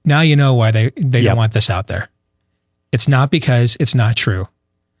 now you know why they don't want this out there. It's not because it's not true,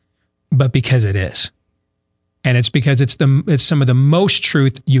 but because it is. And it's because it's some of the most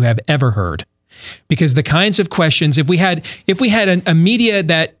truth you have ever heard. Because the kinds of questions, if we had a media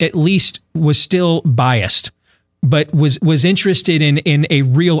that at least was still biased, but was interested in a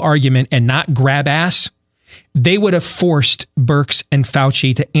real argument and not grab ass, they would have forced Birx and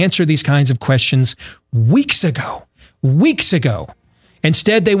Fauci to answer these kinds of questions weeks ago.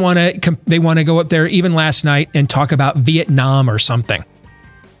 Instead, they want to go up there even last night and talk about Vietnam or something.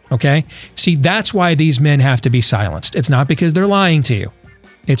 Okay? See, that's why these men have to be silenced. It's not because they're lying to you.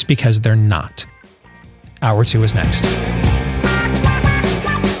 It's because they're not. Hour 2 is next.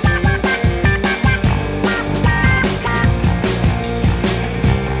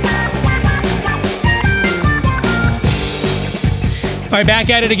 All right, back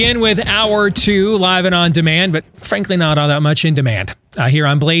at it again with Hour 2, live and on demand, but frankly not all that much in demand. Here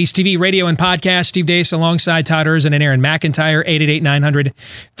on Blaze TV, radio, and podcast, Steve Deace alongside Todd Erzen and Aaron McIntyre.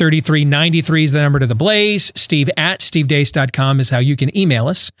 888-900-3393 is the number to the Blaze. Steve@stevedeace.com is how you can email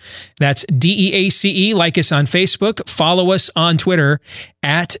us. That's DEACE. Like us on Facebook. Follow us on Twitter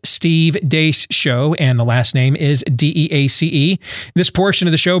 @Steve Deace Show, and the last name is DEACE. This portion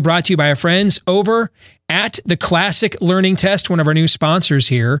of the show brought to you by our friends over at the Classic Learning Test, one of our new sponsors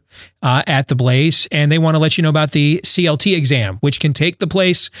here at the Blaze, and they want to let you know about the CLT exam, which can take the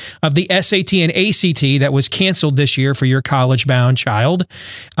place of the SAT and ACT that was canceled this year for your college-bound child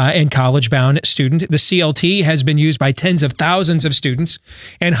and college-bound student. The CLT has been used by tens of thousands of students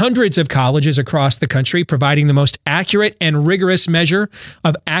and hundreds of colleges across the country, providing the most accurate and rigorous measure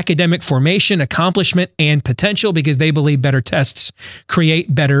of academic formation, accomplishment, and potential, because they believe better tests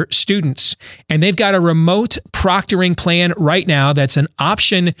create better students. And they've got a remote proctoring plan right now that's an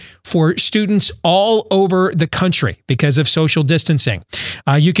option for students all over the country because of social distancing.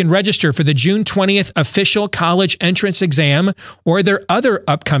 You can register for the June 20th official college entrance exam or their other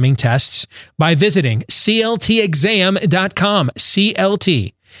upcoming tests by visiting cltexam.com.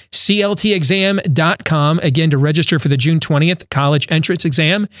 CLTexam.com, again, to register for the June 20th college entrance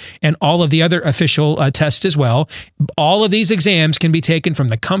exam and all of the other official tests as well. All of these exams can be taken from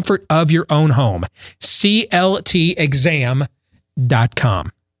the comfort of your own home.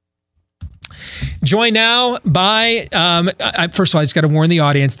 CLTexam.com. Joined now by, first of all, I just got to warn the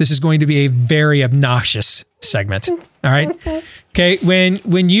audience, this is going to be a very obnoxious segment. All right? Okay,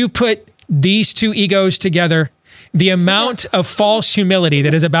 when you put these two egos together, the amount of false humility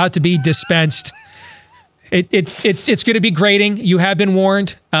that is about to be dispensed, it's going to be grating. You have been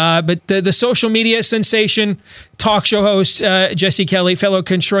warned. But the social media sensation, talk show host Jesse Kelly, fellow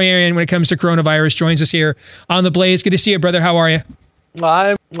contrarian when it comes to coronavirus, joins us here on the Blaze. Good to see you, brother. How are you?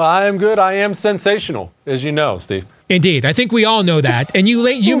 I'm good. I am sensational, as you know, Steve. Indeed. I think we all know that. And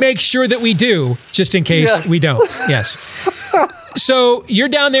you make sure that we do, just in case we don't. Yes. So you're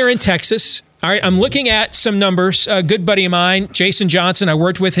down there in Texas. All right, I'm looking at some numbers. A good buddy of mine, Jason Johnson, I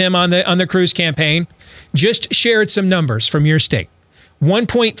worked with him on the Cruz campaign, just shared some numbers from your state.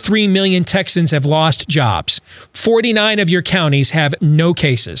 1.3 million Texans have lost jobs. 49 of your counties have no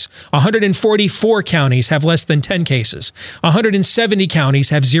cases. 144 counties have less than 10 cases. 170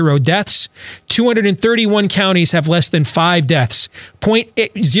 counties have 0 deaths. 231 counties have less than 5 deaths.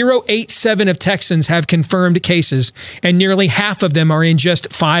 0.087 of Texans have confirmed cases, and nearly half of them are in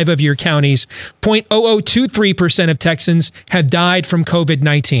just 5 of your counties. 0.0023% of Texans have died from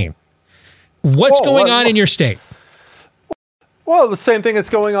COVID-19. What's going on in your state? Well, the same thing that's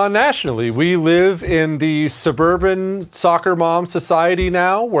going on nationally. We live in the suburban soccer mom society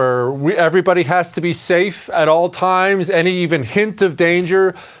now where everybody has to be safe at all times. Any even hint of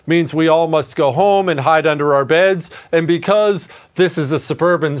danger means we all must go home and hide under our beds. And because this is the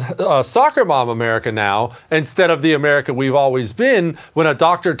suburban soccer mom America now, instead of the America we've always been, when a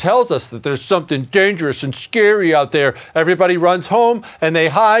doctor tells us that there's something dangerous and scary out there, everybody runs home and they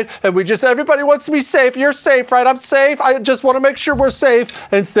hide, and everybody wants to be safe. You're safe, right? I'm safe. I just want to make sure we're safe,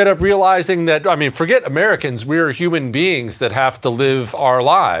 instead of realizing that, forget Americans. We're human beings that have to live our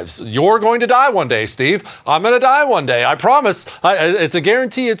lives. You're going to die one day, Steve. I'm going to die one day. I promise. It's a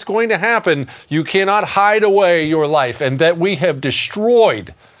guarantee it's going to happen. You cannot hide away your life, and that we have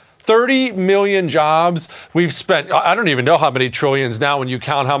destroyed 30 million jobs. We've spent, I don't even know how many trillions now when you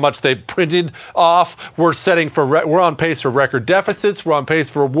count how much they printed off. We're on pace for record deficits. We're on pace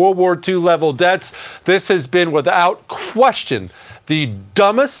for World War II level debts. This has been, without question, the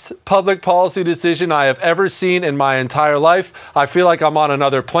dumbest public policy decision I have ever seen in my entire life. I feel like I'm on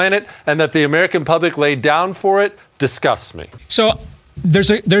another planet, and that the American public laid down for it disgusts me. So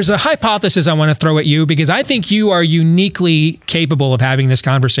there's a hypothesis I want to throw at you, because I think you are uniquely capable of having this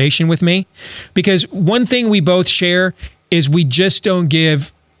conversation with me, because one thing we both share is we just don't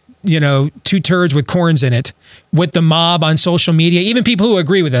give, 2 turds with corns in it with the mob on social media. Even people who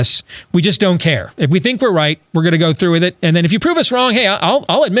agree with us, we just don't care. If we think we're right, we're going to go through with it. And then if you prove us wrong, hey,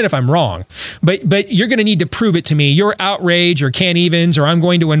 I'll admit if I'm wrong. But you're going to need to prove it to me. Your outrage or can't evens, or I'm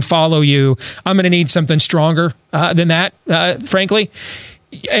going to unfollow you. I'm going to need something stronger than that, frankly.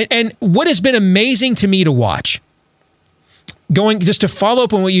 And what has been amazing to me to watch, just to follow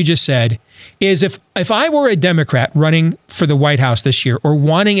up on what you just said, is if I were a Democrat running for the White House this year, or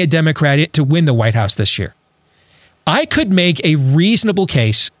wanting a Democrat to win the White House this year, I could make a reasonable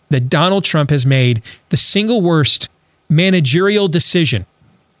case that Donald Trump has made the single worst managerial decision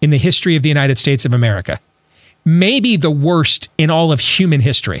in the history of the United States of America. Maybe the worst in all of human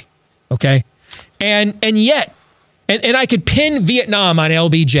history. Okay? And yet, and I could pin Vietnam on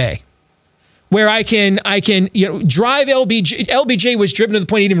LBJ, where I can drive LBJ. LBJ was driven to the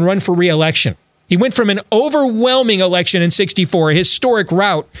point he didn't even run for re-election. He went from an overwhelming election in 64, a historic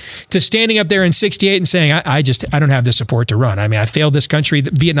route, to standing up there in 68 and saying, I don't have the support to run. I failed this country.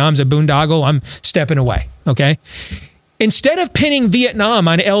 Vietnam's a boondoggle. I'm stepping away. Okay. Instead of pinning Vietnam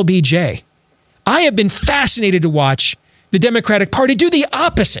on LBJ, I have been fascinated to watch the Democratic Party do the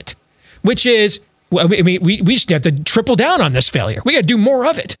opposite, which is, we just have to triple down on this failure. We got to do more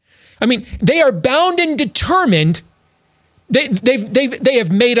of it. They are bound and determined. They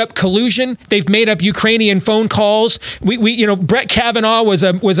have made up collusion. They've made up Ukrainian phone calls. Brett Kavanaugh was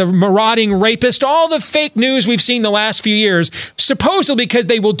a marauding rapist. All the fake news we've seen the last few years, supposedly because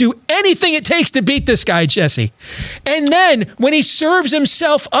they will do anything it takes to beat this guy, Jesse. And then when he serves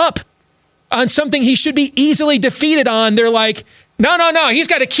himself up on something he should be easily defeated on, they're like, no, he's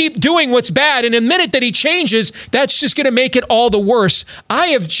got to keep doing what's bad. And the minute that he changes, that's just going to make it all the worse. I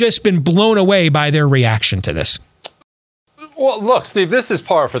have just been blown away by their reaction to this. Well, look, Steve, this is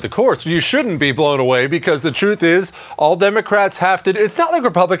par for the course. You shouldn't be blown away, because the truth is all Democrats have to do. It's not like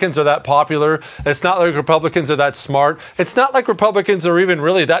Republicans are that popular. It's not like Republicans are that smart. It's not like Republicans are even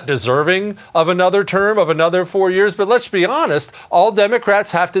really that deserving of another term, of another 4 years. But let's be honest, all Democrats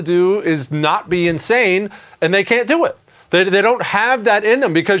have to do is not be insane, and they can't do it. They don't have that in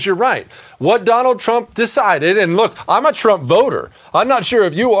them, because you're right. What Donald Trump decided, and look, I'm a Trump voter. I'm not sure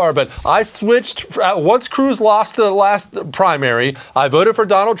if you are, but I switched. Once Cruz lost the last primary, I voted for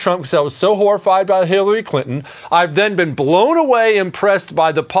Donald Trump because I was so horrified by Hillary Clinton. I've then been blown away, impressed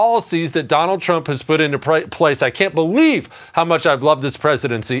by the policies that Donald Trump has put into place. I can't believe how much I've loved this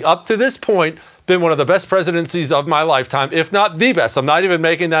presidency. Up to this point, been one of the best presidencies of my lifetime, if not the best. I'm not even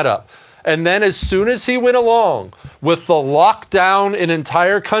making that up. And then as soon as he went along with the lockdown an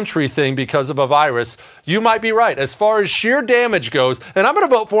entire country thing because of a virus, you might be right. As far as sheer damage goes, and I'm going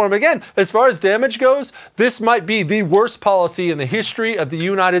to vote for him again, as far as damage goes, this might be the worst policy in the history of the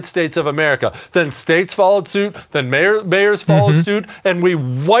United States of America. Then states followed suit, then mayors followed suit, and we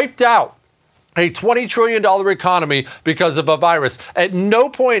wiped out a $20 trillion economy because of a virus. At no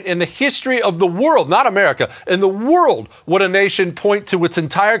point in the history of the world, not America, in the world, would a nation point to its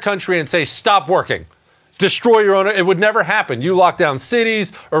entire country and say, stop working. Destroy your own. It would never happen. You lock down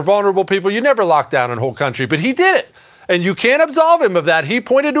cities or vulnerable people. You never lock down a whole country. But he did it. And you can't absolve him of that. He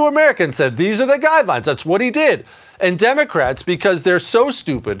pointed to America and said, these are the guidelines. That's what he did. And Democrats, because they're so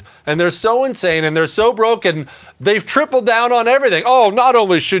stupid and they're so insane and they're so broken, they've tripled down on everything. Oh, not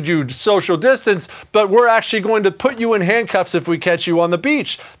only should you social distance, but we're actually going to put you in handcuffs if we catch you on the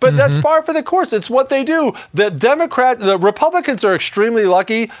beach. But that's par for the course. It's what they do. The Republicans are extremely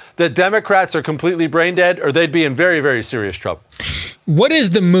lucky that Democrats are completely brain dead, or they'd be in very, very serious trouble. What is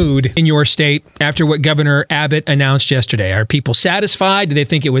the mood in your state after what Governor Abbott announced yesterday? Are people satisfied? Do they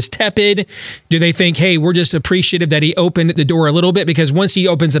think it was tepid? Do they think, hey, we're just appreciative that he opened the door a little bit, because once he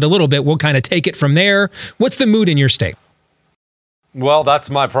opens it a little bit, we'll kind of take it from there? What's the mood in your state? Well, that's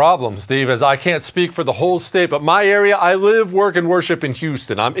my problem, Steve, as I can't speak for the whole state, but my area, I live, work, and worship in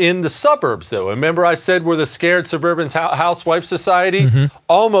Houston. I'm in the suburbs, though. Remember I said we're the scared suburban housewife society?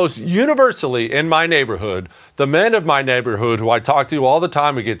 Almost universally in my neighborhood, the men of my neighborhood, who I talk to all the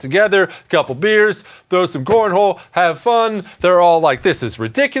time, we get together, a couple beers, throw some cornhole, have fun. They're all like, this is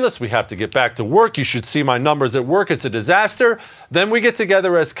ridiculous. We have to get back to work. You should see my numbers at work. It's a disaster. Then we get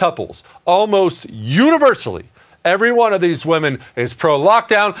together as couples, almost universally. Every one of these women is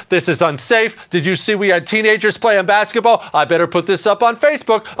pro-lockdown. This is unsafe. Did you see we had teenagers playing basketball? I better put this up on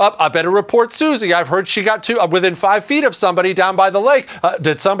Facebook. I better report Susie. I've heard she got within 5 feet of somebody down by the lake.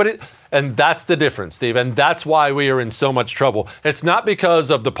 Did somebody... And that's the difference, Steve. And that's why we are in so much trouble. It's not because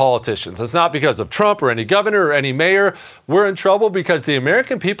of the politicians. It's not because of Trump or any governor or any mayor. We're in trouble because the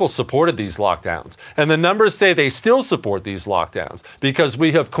American people supported these lockdowns. And the numbers say they still support these lockdowns because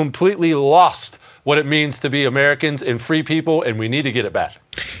we have completely lost what it means to be Americans and free people, and we need to get it back.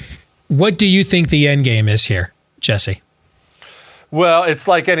 What do you think the end game is here, Jesse? Well, it's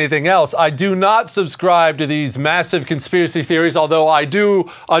like anything else. I do not subscribe to these massive conspiracy theories, although I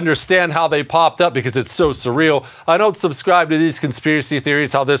do understand how they popped up because it's so surreal. I don't subscribe to these conspiracy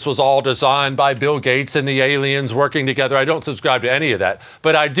theories, how this was all designed by Bill Gates and the aliens working together. I don't subscribe to any of that.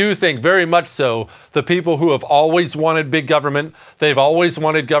 But I do think very much so the people who have always wanted big government, they've always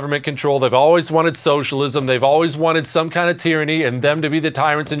wanted government control, they've always wanted socialism, they've always wanted some kind of tyranny and them to be the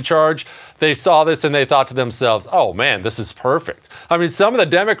tyrants in charge. They saw this and they thought to themselves, oh man, this is perfect. I mean, some of the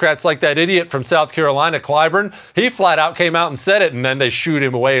Democrats, like that idiot from South Carolina, Clyburn, he flat out came out and said it, and then they shooed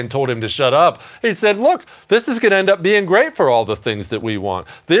him away and told him to shut up. He said, look, this is going to end up being great for all the things that we want.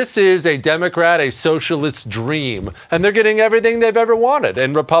 This is a Democrat, a socialist dream, and they're getting everything they've ever wanted.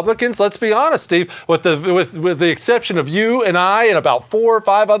 And Republicans, let's be honest, Steve, with the exception of you and I and about 4 or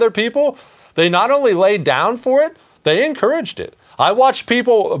 5 other people, they not only laid down for it, they encouraged it. I watched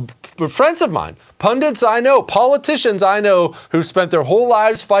people, friends of mine, pundits I know, politicians I know, who spent their whole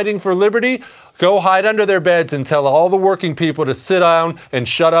lives fighting for liberty, go hide under their beds and tell all the working people to sit down and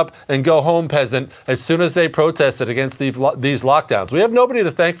shut up and go home, peasant, as soon as they protested against these lockdowns. We have nobody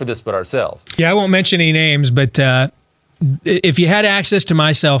to thank for this but ourselves. Yeah, I won't mention any names, but if you had access to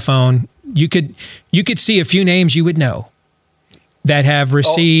my cell phone, you could see a few names you would know that have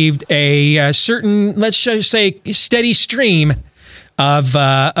received a certain, let's just say, steady stream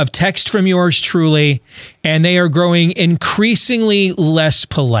of text from yours truly, and they are growing increasingly less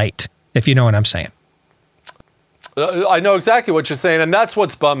polite, if you know what I'm saying. I know exactly what you're saying, and that's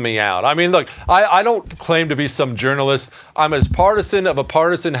what's bummed me out. I mean, look, I don't claim to be some journalist. I'm as partisan of a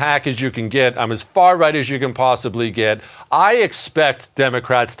partisan hack as you can get. I'm as far right as you can possibly get. I expect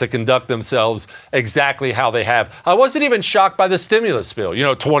Democrats to conduct themselves exactly how they have. I wasn't even shocked by the stimulus bill. You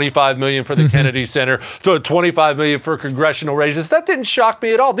know, $25 million for the Kennedy Center, $25 million for congressional raises. That didn't shock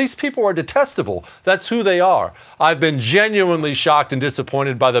me at all. These people are detestable. That's who they are. I've been genuinely shocked and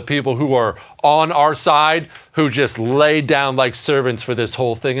disappointed by the people who are on our side, who just laid down like servants for this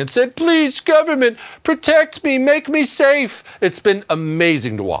whole thing and said, please, government, protect me, make me safe. It's been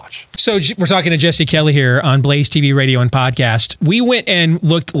amazing to watch. So we're talking to Jesse Kelly here on Blaze TV radio and podcast. We went and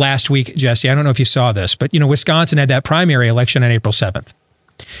looked last week, Jesse. I don't know if you saw this, but, you know, Wisconsin had that primary election on April 7th.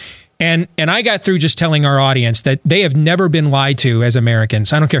 And I got through just telling our audience that they have never been lied to as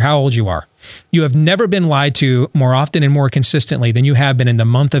Americans. I don't care how old you are. You have never been lied to more often and more consistently than you have been in the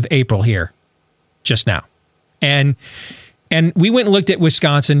month of April here, just now. And we went and looked at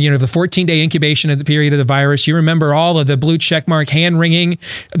Wisconsin, you know, the 14-day incubation of the period of the virus. You remember all of the blue checkmark hand wringing,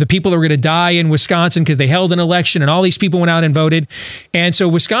 the people that were going to die in Wisconsin because they held an election and all these people went out and voted. And so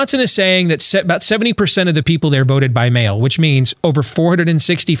Wisconsin is saying that about 70% of the people there voted by mail, which means over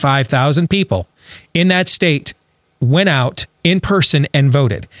 465,000 people in that state went out in person and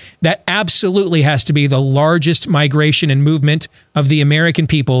voted. That absolutely has to be the largest migration and movement of the American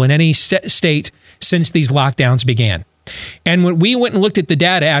people in any state since these lockdowns began. And when we went and looked at the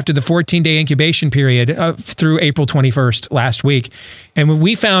data after the 14-day incubation period through April 21st last week, and when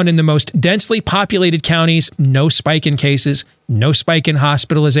we found in the most densely populated counties, no spike in cases, no spike in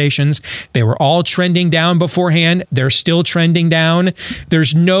hospitalizations. They were all trending down beforehand. They're still trending down.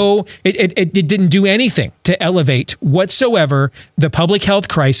 There's no, it didn't do anything to elevate whatsoever the public health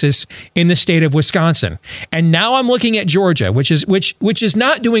crisis in the state of Wisconsin. And now I'm looking at Georgia, which is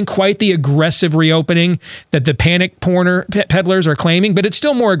not doing quite the aggressive reopening that the panic peddlers are claiming, but it's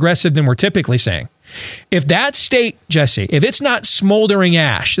still more aggressive than we're typically saying. If that state, Jesse, if it's not smoldering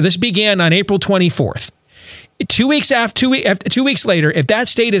ash, this began on April 24th. 2 weeks later, if that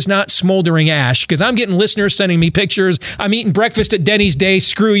state is not smoldering ash, because I'm getting listeners sending me pictures, I'm eating breakfast at Denny's Day,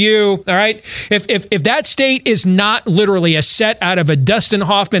 screw you, all right? If that state is not literally a set out of a Dustin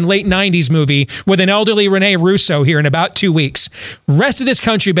Hoffman late 90s movie with an elderly Rene Russo here in about 2 weeks, rest of this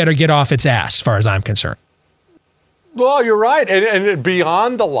country better get off its ass, as far as I'm concerned. Well, you're right. And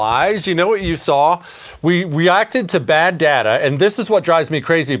beyond the lies, you know what you saw? We reacted to bad data, and this is what drives me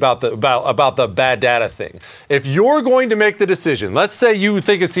crazy about the bad data thing. If you're going to make the decision, let's say you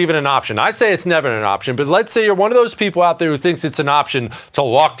think it's even an option. I say it's never an option, but let's say you're one of those people out there who thinks it's an option to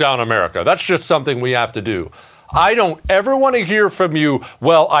lock down America. That's just something we have to do. I don't ever want to hear from you,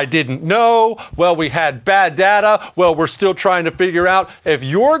 well, I didn't know, well, we had bad data, well, we're still trying to figure out. If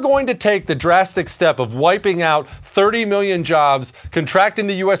you're going to take the drastic step of wiping out 30 million jobs, contracting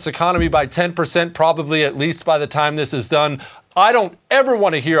the U.S. economy by 10%, probably at least by the time this is done, I don't ever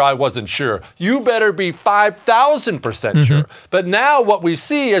want to hear I wasn't sure. You better be 5,000% sure. But now what we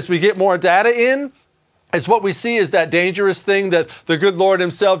see as we get more data in, is what we see is that dangerous thing that the good Lord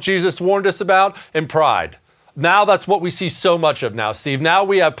himself, Jesus, warned us about, and pride. Now that's what we see so much of now, Steve. Now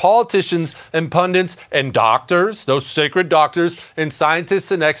we have politicians and pundits and doctors, those sacred doctors, and scientists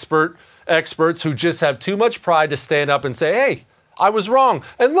and experts who just have too much pride to stand up and say, hey, I was wrong.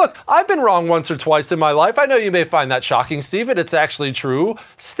 And look, I've been wrong once or twice in my life. I know you may find that shocking, Steve, and it's actually true.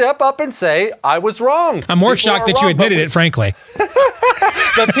 Step up and say, I was wrong. I'm more shocked that you admitted it, frankly.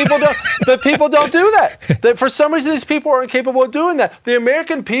 But people don't do that. That for some reason, these people are incapable of doing that. The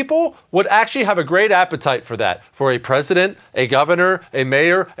American people would actually have a great appetite for that. For a president, a governor, a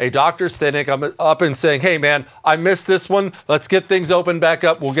mayor, a doctor standing up and saying, hey, man, I missed this one. Let's get things open back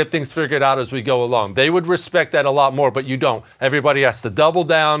up. We'll get things figured out as we go along. They would respect that a lot more, but you don't. Everybody has to double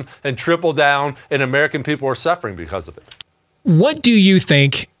down and triple down, and American people are suffering because of it. What do you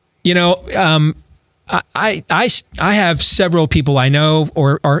think? You know, I have several people I know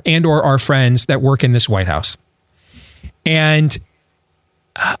or are friends that work in this White House. And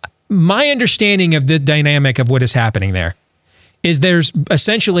my understanding of the dynamic of what is happening there is there's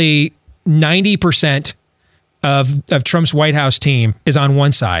essentially 90% of Trump's White House team is on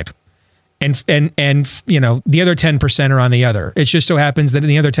one side. And you know, the other 10% are on the other. It just so happens that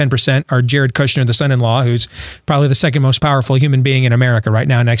the other 10% are Jared Kushner, the son-in-law, who's probably the second most powerful human being in America right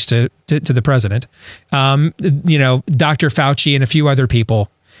now, next to the president. You know, Dr. Fauci and a few other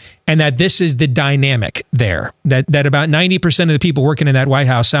people, and that this is the dynamic there. That about 90% of the people working in that White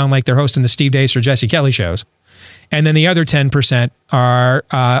House sound like they're hosting the Steve Deace or Jesse Kelly shows, and then the other 10%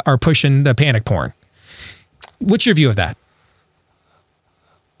 are pushing the panic porn. What's your view of that?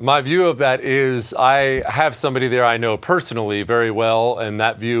 My view of that is I have somebody there I know personally very well, and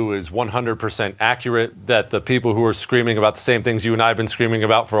that view is 100% accurate, that the people who are screaming about the same things you and I have been screaming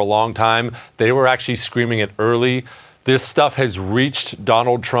about for a long time, they were actually screaming it early. This stuff has reached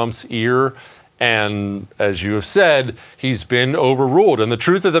Donald Trump's ear, and as you have said, he's been overruled. And the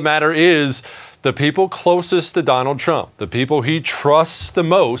truth of the matter is the people closest to Donald Trump, the people he trusts the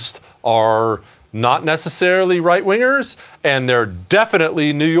most, are not necessarily right-wingers, and they're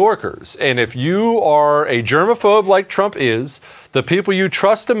definitely New Yorkers. And if you are a germaphobe like Trump is, the people you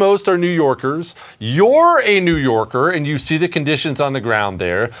trust the most are New Yorkers, you're a New Yorker, and you see the conditions on the ground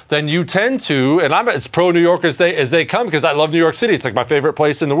there, then you tend to, and I'm as pro-New York as they come, because I love New York City. It's like my favorite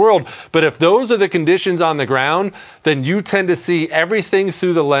place in the world. But if those are the conditions on the ground, then you tend to see everything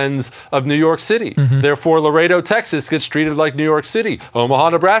through the lens of New York City. Therefore, Laredo, Texas gets treated like New York City. Omaha,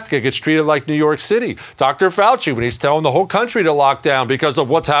 Nebraska gets treated like New York City. Dr. Fauci, when he's telling the whole country to lock down because of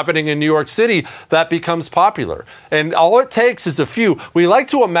what's happening in New York City, that becomes popular. And all it takes is a few. We like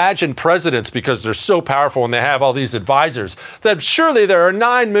to imagine presidents, because they're so powerful and they have all these advisors, that surely there are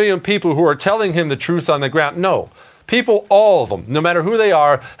 9 million people who are telling him the truth on the ground. No. People, all of them, no matter who they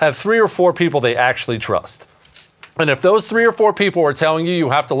are, have 3 or 4 people they actually trust. And if those 3 or 4 people are telling you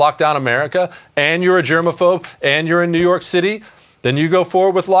have to lock down America and you're a germaphobe and you're in New York City, then you go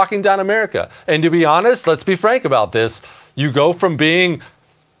forward with locking down America. And to be honest, let's be frank about this. You go from being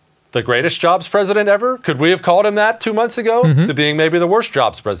the greatest jobs president ever, could we have called him that 2 months ago, to being maybe the worst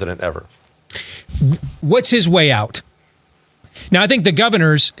jobs president ever. What's his way out? Now, I think the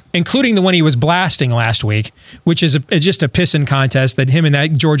governors, including the one he was blasting last week, which is just a pissing contest that him and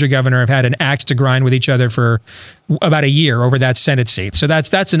that Georgia governor have had an axe to grind with each other for about a year over that Senate seat. So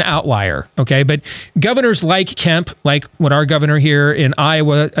that's an outlier, okay? But governors like Kemp, like what our governor here in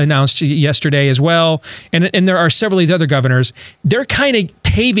Iowa announced yesterday as well, and there are several of these other governors, they're kind of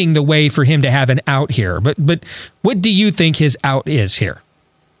paving the way for him to have an out here. But what do you think his out is here?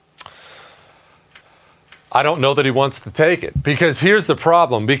 I don't know that he wants to take it, because here's the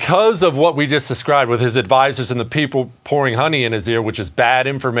problem. Because of what we just described with his advisors and the people pouring honey in his ear, which is bad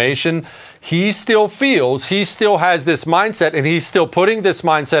information, he still feels, he still has this mindset, and he's still putting this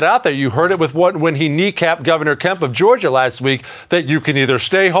mindset out there. You heard it with when he kneecapped Governor Kemp of Georgia last week, that you can either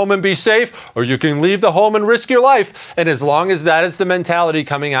stay home and be safe, or you can leave the home and risk your life. And as long as that is the mentality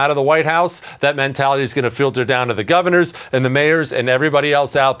coming out of the White House, that mentality is going to filter down to the governors and the mayors and everybody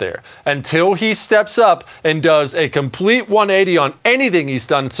else out there. Until he steps up and does a complete 180 on anything he's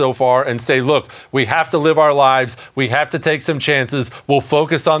done so far and say, look, we have to live our lives. We have to take some chances. We'll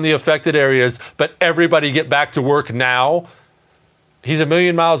focus on the affected areas, but everybody get back to work now. He's a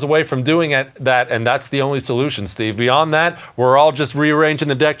million miles away from doing that, and that's the only solution, Steve. Beyond that, we're all just rearranging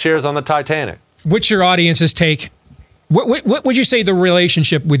the deck chairs on the Titanic. What's your audience's take? What would you say the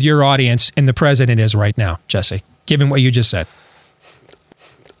relationship with your audience and the president is right now, Jesse, given what you just said?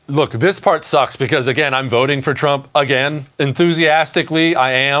 Look, this part sucks because, again, I'm voting for Trump again. Enthusiastically,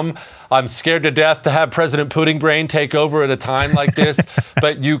 I am. I'm scared to death to have President Pudding Brain take over at a time like this.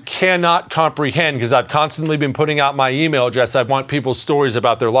 But you cannot comprehend, because I've constantly been putting out my email address. I want people's stories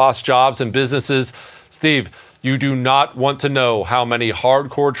about their lost jobs and businesses. Steve, you do not want to know how many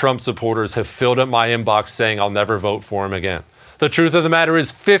hardcore Trump supporters have filled up my inbox saying I'll never vote for him again. The truth of the matter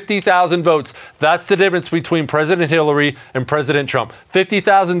is 50,000 votes. That's the difference between President Hillary and President Trump.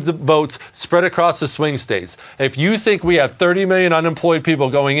 50,000 votes spread across the swing states. If you think we have 30 million unemployed people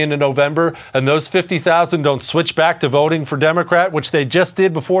going into November and those 50,000 don't switch back to voting for Democrat, which they just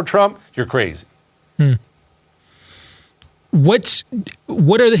did before Trump, you're crazy. What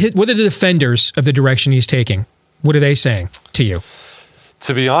are the defenders of the direction he's taking? What are they saying to you?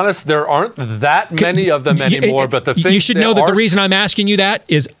 To be honest, there aren't that many of them anymore. But the thing you should know that the reason I'm asking you that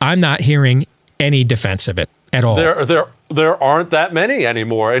is I'm not hearing any defense of it at all. There aren't that many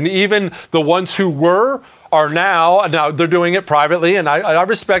anymore, and even the ones who were are now they're doing it privately, and I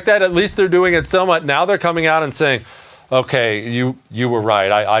respect that. At least they're doing it somewhat. Now they're coming out and saying, okay, you were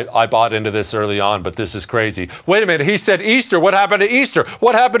right. I bought into this early on, but this is crazy. Wait a minute. He said Easter. What happened to Easter?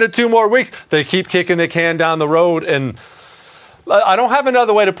 What happened to 2 more weeks? They keep kicking the can down the road, and I don't have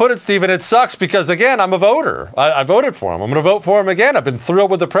another way to put it, Stephen. It sucks because, again, I'm a voter. I voted for him. I'm going to vote for him again. I've been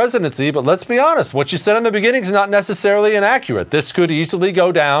thrilled with the presidency, but let's be honest. What you said in the beginning is not necessarily inaccurate. This could easily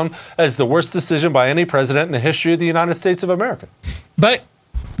go down as the worst decision by any president in the history of the United States of America. But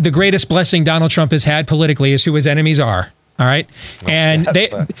the greatest blessing Donald Trump has had politically is who his enemies are. All right. And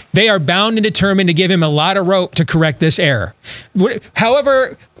they are bound and determined to give him a lot of rope to correct this error.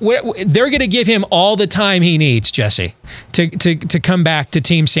 However, they're going to give him all the time he needs, Jesse, to come back to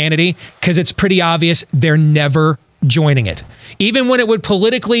team sanity, because it's pretty obvious they're never joining it. Even when it would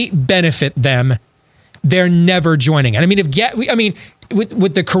politically benefit them, they're never joining it.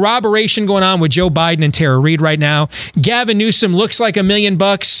 With the corroboration going on with Joe Biden and Tara Reade right now, Gavin Newsom looks like $1 million,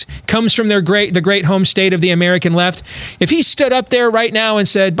 comes from the great home state of the American left. If he stood up there right now and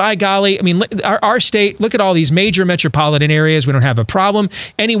said, by golly, our state, look at all these major metropolitan areas. We don't have a problem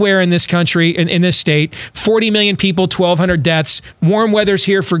anywhere in this country, in this state. 40 million people, 1,200 deaths. Warm weather's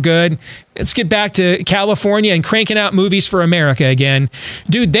here for good. Let's get back to California and cranking out movies for America again.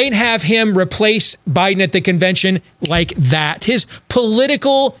 Dude, they'd have him replace Biden at the convention like that. His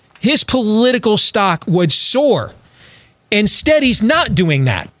political stock would soar. Instead, he's not doing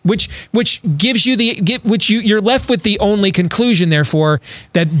that, which gives you you're left with the only conclusion, therefore,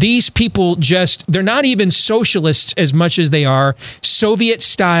 that these people they're not even socialists as much as they are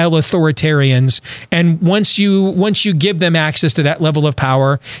Soviet-style authoritarians. And once you give them access to that level of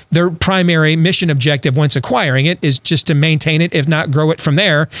power, their primary mission objective, once acquiring it, is just to maintain it, if not grow it from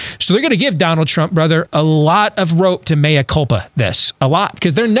there. So they're going to give Donald Trump, brother, a lot of rope to mea culpa this, a lot,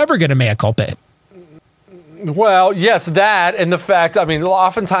 because they're never going to mea culpa it. Well, yes, that and the fact, I mean,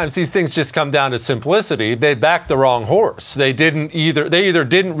 oftentimes these things just come down to simplicity. They backed the wrong horse. They either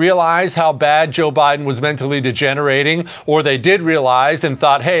didn't realize how bad Joe Biden was mentally degenerating, or they did realize and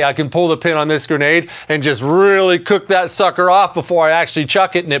thought, hey, I can pull the pin on this grenade and just really cook that sucker off before I actually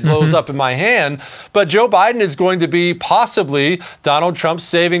chuck it and it blows up in my hand. But Joe Biden is going to be possibly Donald Trump's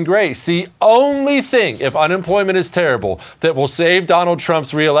saving grace. The only thing, if unemployment is terrible, that will save Donald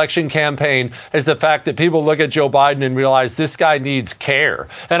Trump's reelection campaign is the fact that people look at Joe Biden and realize this guy needs care.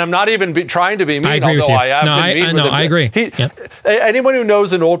 And I'm not even trying to be mean, although I have been mean with him. I agree. Anyone who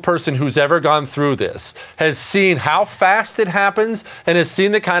knows an old person who's ever gone through this has seen how fast it happens and has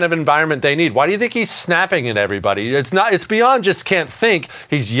seen the kind of environment they need. Why do you think he's snapping at everybody? It's beyond just can't think.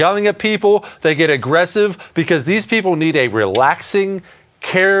 He's yelling at people. They get aggressive because these people need a relaxing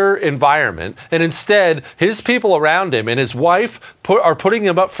care environment, and instead his people around him and his wife are putting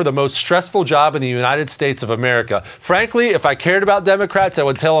him up for the most stressful job in the United States of America. Frankly, if I cared about Democrats, I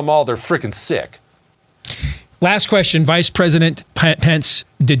would tell them all they're freaking sick. Last question. Vice President Pence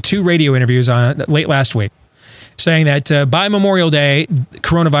did 2 radio interviews on it late last week, saying that by Memorial Day,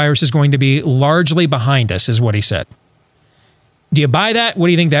 coronavirus is going to be largely behind us, is what he said. Do you buy that? What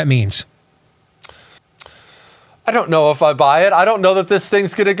do you think that means? I don't know if I buy it. I don't know that this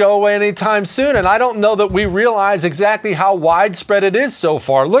thing's going to go away anytime soon. And I don't know that we realize exactly how widespread it is so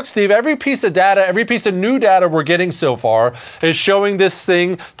far. Look, Steve, every piece of data, every piece of new data we're getting so far is showing this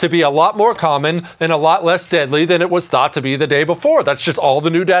thing to be a lot more common and a lot less deadly than it was thought to be the day before. That's just all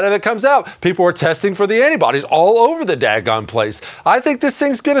the new data that comes out. People are testing for the antibodies all over the daggone place. I think this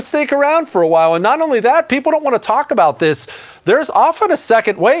thing's going to stick around for a while. And not only that, people don't want to talk about this. There's often a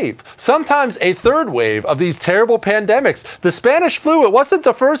second wave, sometimes a third wave of these terrible pandemics. The Spanish flu, it wasn't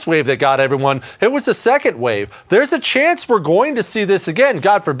the first wave that got everyone. It was the second wave. There's a chance we're going to see this again.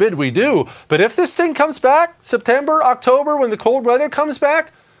 God forbid we do. But if this thing comes back, September, October, when the cold weather comes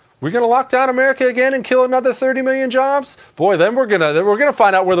back, we're going to lock down America again and kill another 30 million jobs? Boy, then we're going to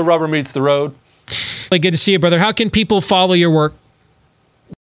find out where the rubber meets the road. Good to see you, brother. How can people follow your work?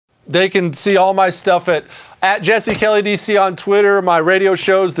 They can see all my stuff at Jesse Kelly DC on Twitter. My radio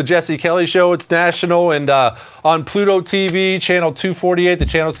show's The Jesse Kelly Show. It's national. And on Pluto TV, channel 248. The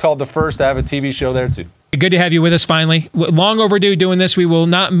channel's called The First. I have a TV show there, too. Good to have you with us finally. Long overdue doing this. We will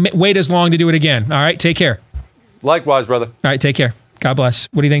not wait as long to do it again. All right, take care. Likewise, brother. All right, take care. God bless.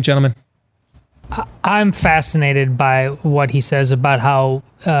 What do you think, gentlemen? I'm fascinated by what he says about how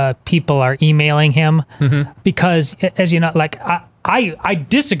people are emailing him because, as you know, like I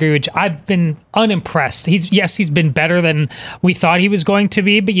disagree with you. I've been unimpressed. He's been better than we thought he was going to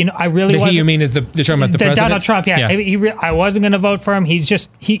be, but I really wasn't. You mean is you're talking about the president? Donald Trump, yeah. I wasn't going to vote for him. He's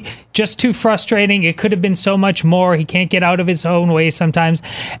just too frustrating. It could have been so much more. He can't get out of his own way sometimes,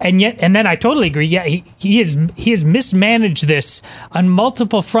 and then I totally agree. Yeah, he has mismanaged this on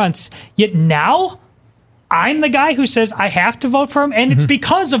multiple fronts. Yet now, I'm the guy who says I have to vote for him, and it's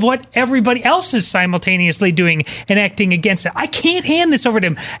because of what everybody else is simultaneously doing and acting against it. I can't hand this over to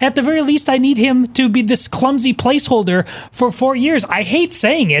him. At the very least, I need him to be this clumsy placeholder for 4 years. I hate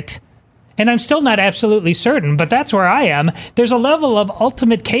saying it, and I'm still not absolutely certain, but that's where I am. There's a level of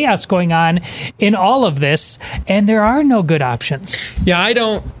ultimate chaos going on in all of this, and there are no good options. Yeah, I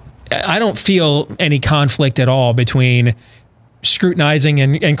don't feel any conflict at all between scrutinizing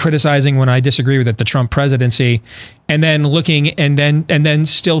and criticizing when I disagree with it, the Trump presidency, and then looking and then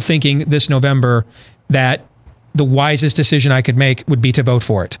still thinking this November that the wisest decision I could make would be to vote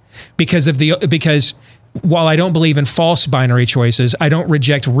for it because while I don't believe in false binary choices, I don't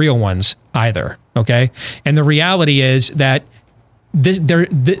reject real ones either. Okay, and the reality is that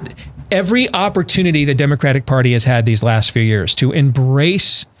every opportunity the Democratic Party has had these last few years to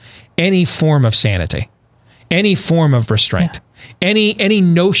embrace any form of sanity, any form of restraint, any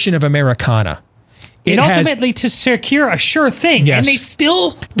notion of Americana. And ultimately to secure a sure thing, and they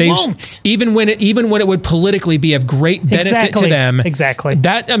still won't. Even when it would politically be of great benefit to them. Exactly.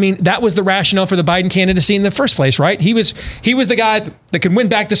 That was the rationale for the Biden candidacy in the first place, right? He was the guy that could win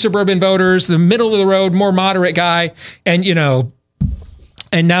back the suburban voters, the middle of the road, more moderate guy, and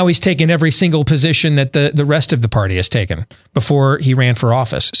now he's taken every single position that the rest of the party has taken before he ran for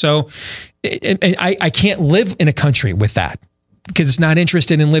office. So I can't live in a country with that because it's not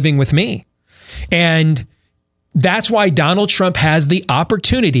interested in living with me. And that's why Donald Trump has the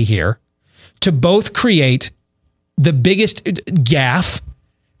opportunity here to both create the biggest gaffe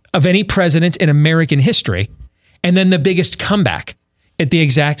of any president in American history and then the biggest comeback at the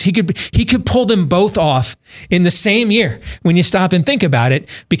exact, he could pull them both off in the same year when you stop and think about it,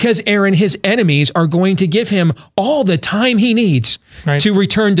 because Aaron, his enemies are going to give him all the time he needs to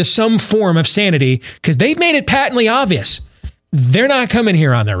return to some form of sanity, because they've made it patently obvious they're not coming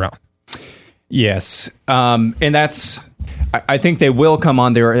here on their own. Yes. And that's, I think they will come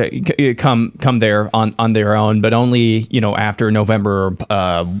come there on their own, but only, after November,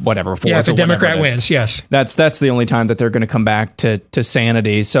 4th. Yeah, if a Democrat wins, yes. That's the only time that they're going to come back to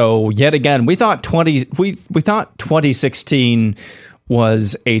sanity. So yet again, we thought 2016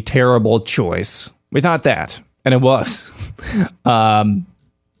 was a terrible choice. We thought that, and it was.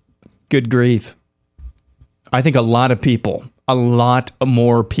 Good grief. I think a lot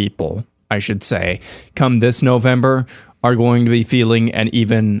more people, I should say, come this November are going to be feeling an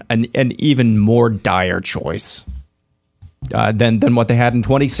even more dire choice than what they had in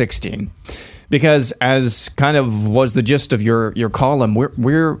 2016, because as kind of was the gist of your column,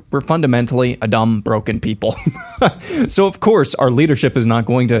 we're fundamentally a dumb, broken people. So of course our leadership is not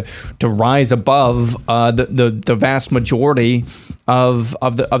going to rise above the vast majority of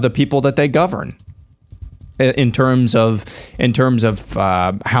the people that they govern. In terms of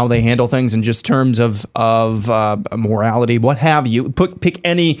how they handle things, and just terms of morality, what have you. Pick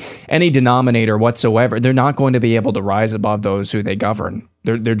any denominator whatsoever. They're not going to be able to rise above those who they govern.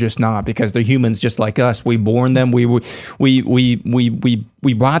 They're just not, because they're humans just like us. We born them. We brought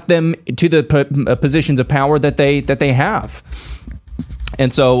them to the positions of power that they have.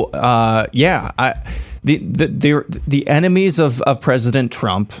 And so the enemies of President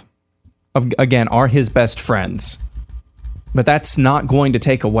Trump, again, are his best friends. But that's not going to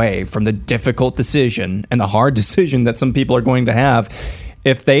take away from the difficult decision and the hard decision that some people are going to have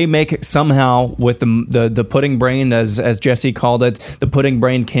if they make it somehow with the pudding brain, as Jesse called it, the pudding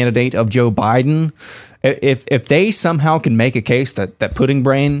brain candidate of Joe Biden. If they somehow can make a case that pudding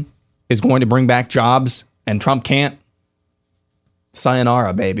brain is going to bring back jobs and Trump can't,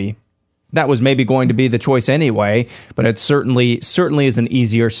 sayonara, baby. That was maybe going to be the choice anyway, but it certainly is an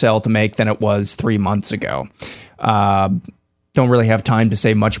easier sell to make than it was 3 months ago. Don't really have time to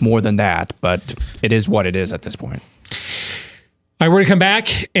say much more than that, but it is what it is at this point. All right, we're going to come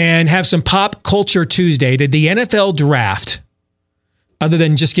back and have some Pop Culture Tuesday. Did the NFL draft, other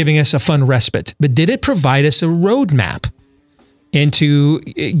than just giving us a fun respite, but did it provide us a roadmap into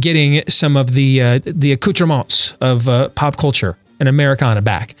getting some of the accoutrements of pop culture and Americana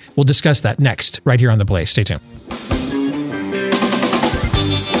back? We'll discuss that next, right here on The Blaze. Stay tuned.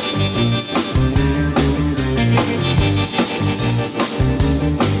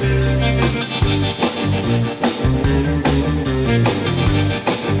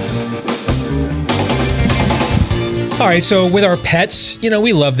 All right, so with our pets,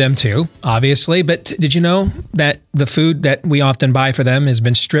 we love them too, obviously, but did you know that the food that we often buy for them has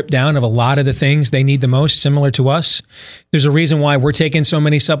been stripped down of a lot of the things they need the most, similar to us? There's a reason why we're taking so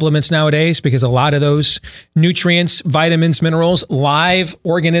many supplements nowadays, because a lot of those nutrients, vitamins, minerals, live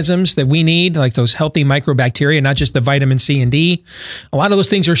organisms that we need, like those healthy microbacteria, not just the vitamin C and D, a lot of those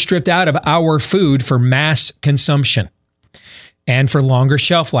things are stripped out of our food for mass consumption and for longer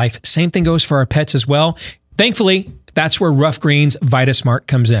shelf life. Same thing goes for our pets as well. Thankfully, that's where Rough Greens VitaSmart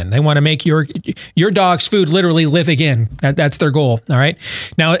comes in. They want to make your dog's food literally live again. That's their goal. All right.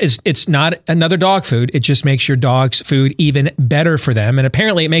 Now, it's not another dog food. It just makes your dog's food even better for them. And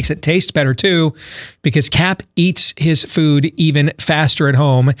apparently it makes it taste better too, because Cap eats his food even faster at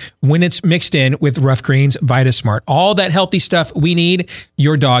home when it's mixed in with Rough Greens VitaSmart. All that healthy stuff we need,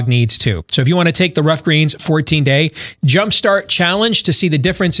 your dog needs too. So if you want to take the Rough Greens 14-day Jumpstart Challenge to see the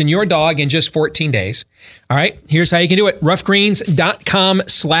difference in your dog in just 14 days. All right, here's how you can do it.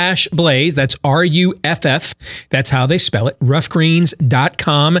 roughgreens.com/blaze. That's RUFF. That's how they spell it.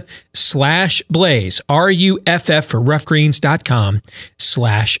 roughgreens.com/blaze. RUFF for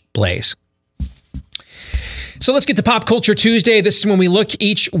roughgreens.com/blaze. So let's get to Pop Culture Tuesday. This is when we look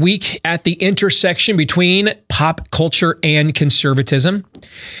each week at the intersection between pop culture and conservatism.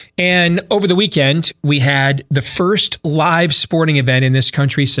 And over the weekend, we had the first live sporting event in this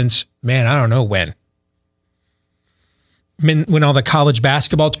country since, I don't know when. When all the college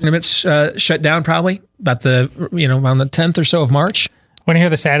basketball tournaments shut down, probably about around the 10th or so of March. Want to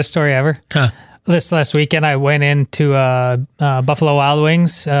hear the saddest story ever? This last weekend, I went into Buffalo Wild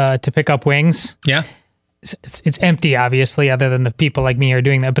Wings to pick up wings. Yeah. It's empty, obviously, other than the people like me are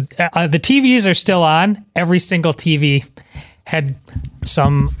doing that. But the TVs are still on. Every single TV had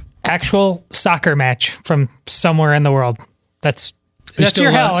some actual soccer match from somewhere in the world. That's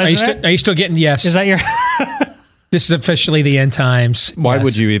your hell, isn't it? Are you still getting yes? Is that your... This is officially the end times. Why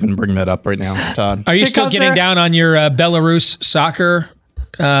would you even bring that up right now, Todd? Are you still getting down on your Belarus soccer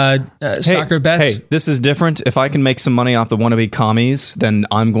soccer bets? Hey, this is different. If I can make some money off the wannabe commies, then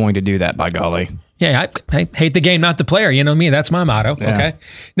I'm going to do that, by golly. Yeah, I hate the game, not the player. You know me. That's my motto. Yeah. Okay.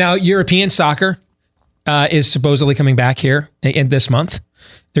 Now, European soccer is supposedly coming back here in this month.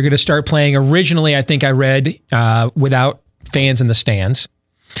 They're going to start playing. Originally, I think I read without fans in the stands.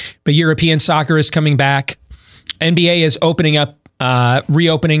 But European soccer is coming back. NBA is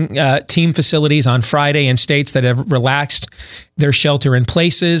reopening team facilities on Friday in states that have relaxed their shelter in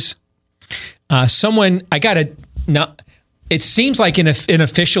places. It seems like an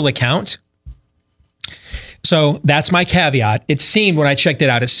official account. So that's my caveat. It seemed, when I checked it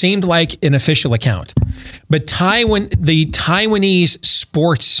out, it seemed like an official account. But the Taiwanese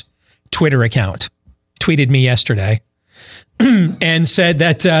sports Twitter account tweeted me yesterday and said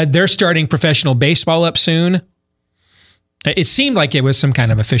that they're starting professional baseball up soon. It seemed like it was some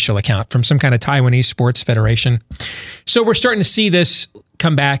kind of official account from some kind of Taiwanese sports federation. So we're starting to see this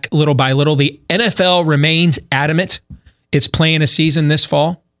come back little by little. The NFL remains adamant it's playing a season this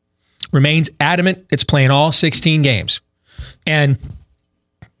fall. Remains adamant it's playing all 16 games. And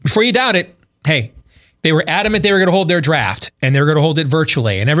before you doubt it, hey, they were adamant they were going to hold their draft, and they were going to hold it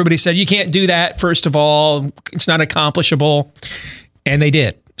virtually. And everybody said, you can't do that, first of all. It's not accomplishable. And they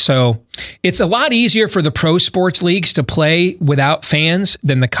did. So it's a lot easier for the pro sports leagues to play without fans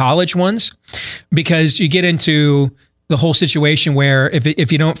than the college ones, because you get into the whole situation where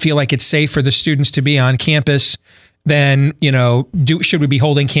if you don't feel like it's safe for the students to be on campus, then, should we be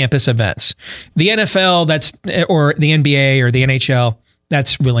holding campus events? The NFL, or the NBA or the NHL,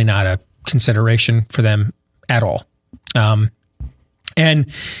 that's really not a consideration for them at all.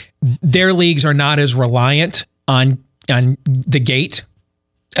 And their leagues are not as reliant on the gate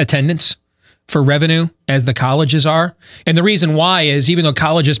attendance for revenue as the colleges are. And the reason why is, even though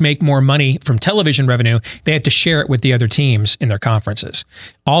colleges make more money from television revenue, they have to share it with the other teams in their conferences.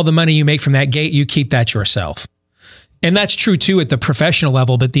 All the money you make from that gate, you keep that yourself. And that's true too at the professional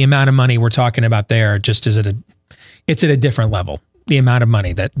level, but the amount of money we're talking about there just is it's at a different level. The amount of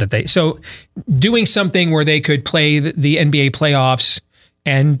money that they, so doing something where they could play the NBA playoffs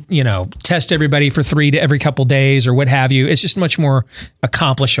and, test everybody for every couple days or what have you, it's just much more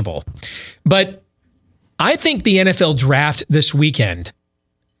accomplishable. But I think the NFL draft this weekend,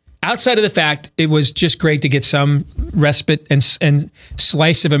 outside of the fact it was just great to get some respite and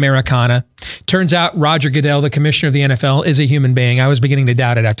slice of Americana. Turns out Roger Goodell, the commissioner of the NFL, is a human being. I was beginning to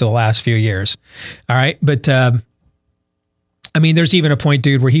doubt it after the last few years. All right. But, there's even a point,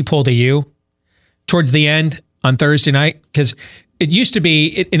 dude, where he pulled a U towards the end on Thursday night, because it used to be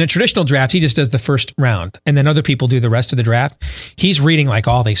in a traditional draft, he just does the first round and then other people do the rest of the draft. He's reading like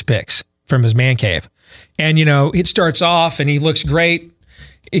all these picks from his man cave. And, it starts off and he looks great.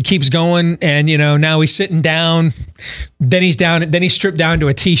 It keeps going, and now he's sitting down. Then he's down. Then he's stripped down to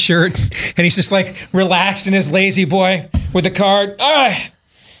a t-shirt, and he's just like relaxed in his lazy boy with the card. All right,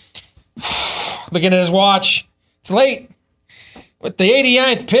 looking at his watch. It's late. With the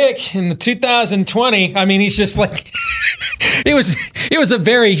 89th pick in the 2020, he's just like it was a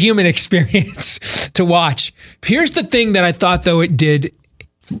very human experience to watch. Here's the thing that I thought, though, it did.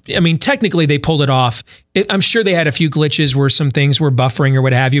 Technically they pulled it off. I'm sure they had a few glitches where some things were buffering or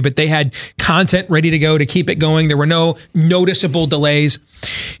what have you, but they had content ready to go to keep it going. There were no noticeable delays.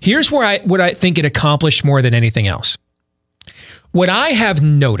 Here's what I think it accomplished more than anything else. What I have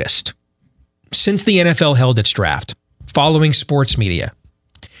noticed since the NFL held its draft, following sports media,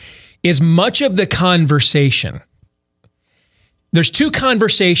 is much of the conversation. There's two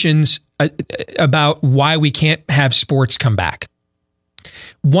conversations about why we can't have sports come back.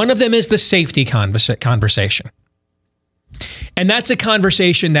 One of them is the safety conversation. And that's a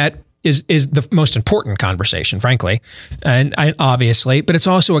conversation that is the most important conversation, frankly, and obviously, but it's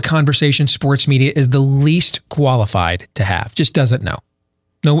also a conversation sports media is the least qualified to have, just doesn't know.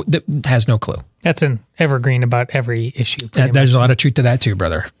 No, that has no clue. That's an evergreen about every issue. There's a lot of truth to that too,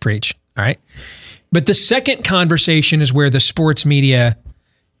 brother. Preach. All right. But the second conversation is where the sports media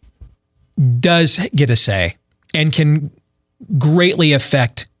does get a say and can greatly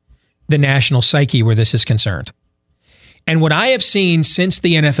affect the national psyche where this is concerned. And what I have seen since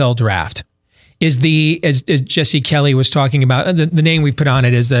the NFL draft is as Jesse Kelly was talking about, the name we put on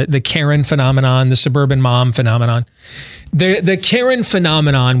it is the Karen phenomenon, the suburban mom phenomenon. The Karen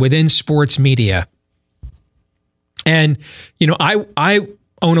phenomenon within sports media. And, I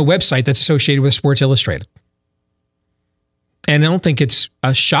own a website that's associated with Sports Illustrated. And I don't think it's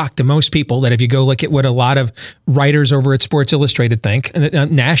a shock to most people that if you go look at what a lot of writers over at Sports Illustrated think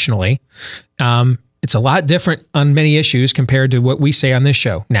nationally, It's a lot different on many issues compared to what we say on this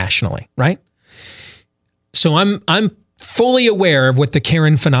show nationally, right? So I'm fully aware of what the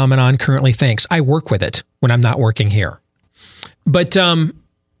Karen phenomenon currently thinks. I work with it when I'm not working here. But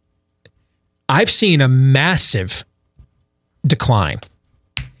I've seen a massive decline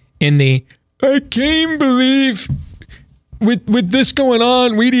in the, I can't believe with this going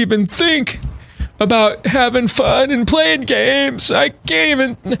on, we'd even think about having fun and playing games. I can't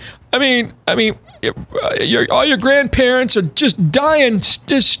even, I mean, all your grandparents are just dying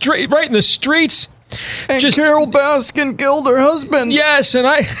just straight right in the streets. And Carol Baskin killed her husband. Yes, and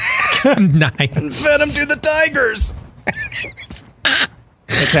I nice. And fed him to the tigers.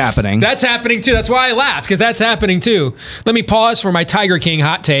 It's happening. That's happening too. That's why I laughed, because that's happening too. Let me pause for my Tiger King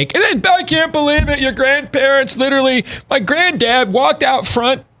hot take. And then, I can't believe it, your grandparents literally, my granddad walked out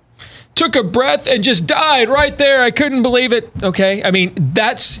front, took a breath, and just died right there. I couldn't believe it. Okay, I mean,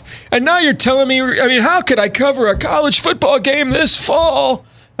 and now you're telling me, I mean, how could I cover a college football game this fall?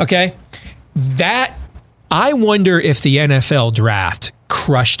 Okay, I wonder if the NFL draft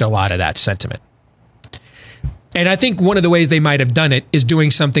crushed a lot of that sentiment. And I think one of the ways they might have done it is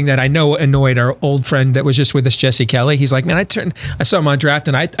doing something that I know annoyed our old friend that was just with us, Jesse Kelly. He's like, man, I saw him on draft,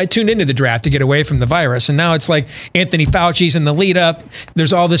 and I tuned into the draft to get away from the virus. And now it's like Anthony Fauci's in the lead up.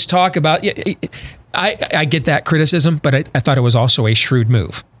 There's all this talk about, I get that criticism, but I thought it was also a shrewd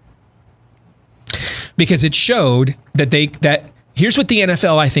move. Because it showed that here's what the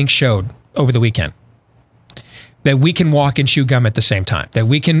NFL, I think, showed over the weekend. That we can walk and chew gum at the same time. That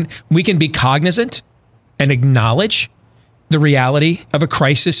we can be cognizant and acknowledge the reality of a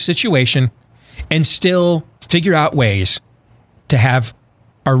crisis situation and still figure out ways to have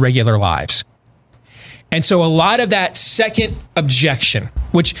our regular lives. And so a lot of that second objection,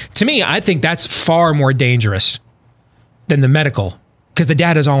 which to me, I think that's far more dangerous than the medical, because the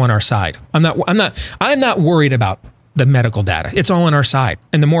data is all on our side. I'm not worried about the medical data. It's all on our side.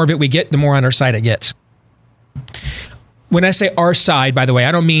 And the more of it we get, the more on our side it gets. When I say our side, by the way,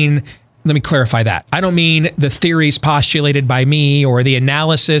 I don't mean, let me clarify that. I don't mean the theories postulated by me or the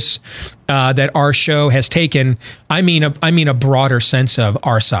analysis that our show has taken. I mean a broader sense of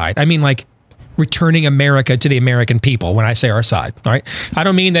our side. I mean like returning America to the American people when I say our side. All right. I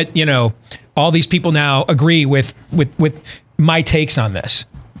don't mean that, all these people now agree with my takes on this.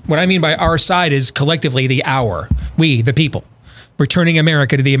 What I mean by our side is collectively we, the people, returning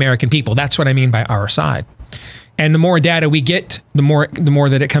America to the American people. That's what I mean by our side. And the more data we get, the more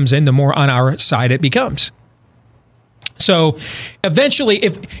that it comes in, the more on our side it becomes. So eventually,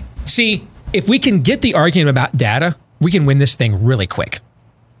 if we can get the argument about data, we can win this thing really quick.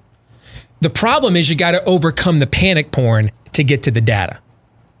 The problem is you got to overcome the panic porn to get to the data.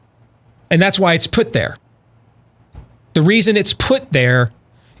 And that's why it's put there. The reason it's put there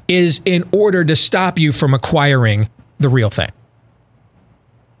is in order to stop you from acquiring the real thing.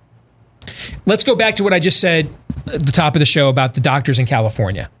 Let's go back to what I just said at the top of the show about the doctors in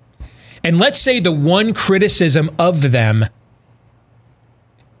California. And let's say the one criticism of them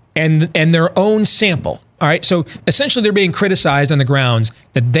and their own sample. All right. So essentially they're being criticized on the grounds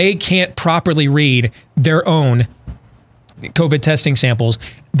that they can't properly read their own COVID testing samples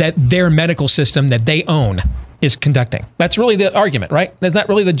that their medical system that they own is conducting. That's really the argument, right? That's not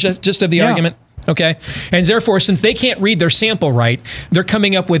really the gist of the argument. Okay. And therefore, since they can't read their sample right, they're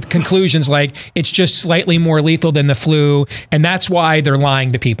coming up with conclusions like it's just slightly more lethal than the flu. And that's why they're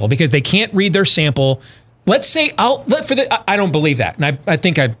lying to people, because they can't read their sample. Let's say I don't believe that. And I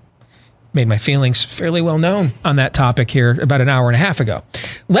think I made my feelings fairly well known on that topic here about an hour and a half ago.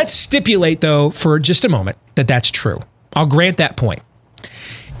 Let's stipulate, though, for just a moment that that's true. I'll grant that point.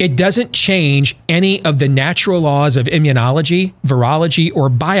 It doesn't change any of the natural laws of immunology, virology, or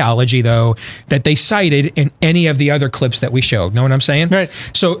biology, though, that they cited in any of the other clips that we showed. Know what I'm saying? Right.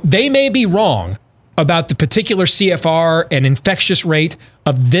 So they may be wrong about the particular CFR and infectious rate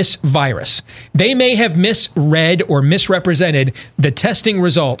of this virus. They may have misread or misrepresented the testing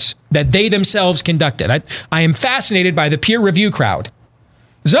results that they themselves conducted. I am fascinated by the peer review crowd.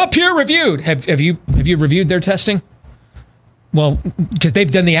 It's not peer reviewed. Have you reviewed their testing? Well, because they've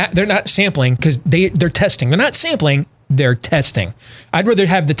done they're not sampling because they're testing. They're not sampling, they're testing. I'd rather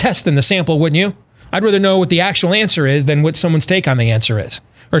have the test than the sample, wouldn't you? I'd rather know what the actual answer is than what someone's take on the answer is,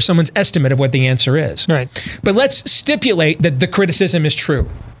 or someone's estimate of what the answer is. Right. But let's stipulate that the criticism is true.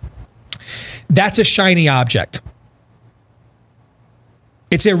 That's a shiny object.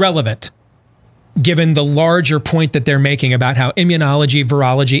 It's irrelevant, given the larger point that they're making about how immunology,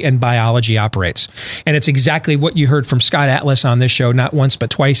 virology, and biology operates. And it's exactly what you heard from Scott Atlas on this show, not once, but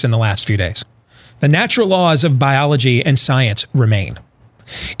twice in the last few days. The natural laws of biology and science remain.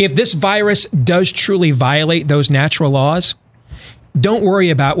 If this virus does truly violate those natural laws, don't worry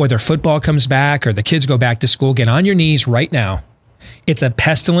about whether football comes back or the kids go back to school. Get on your knees right now. It's a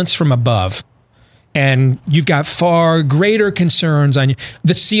pestilence from above. And you've got far greater concerns on you.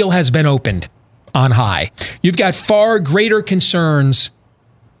 The seal has been opened on high. You've got far greater concerns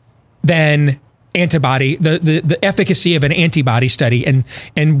than antibody, the efficacy of an antibody study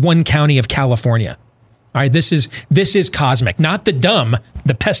in one county of California. All right, this is cosmic, not the dumb,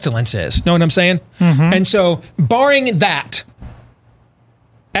 the pestilence is. Know what I'm saying? Mm-hmm. And so, barring that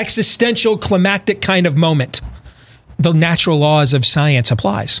existential climactic kind of moment, the natural laws of science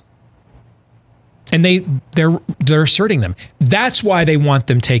applies. And they're asserting them. That's why they want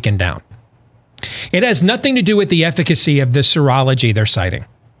them taken down. It has nothing to do with the efficacy of the serology they're citing.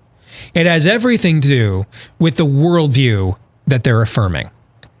 It has everything to do with the worldview that they're affirming,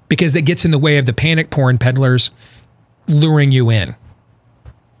 because that gets in the way of the panic porn peddlers luring you in.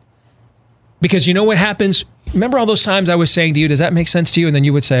 Because you know what happens? Remember all those times I was saying to you, does that make sense to you? And then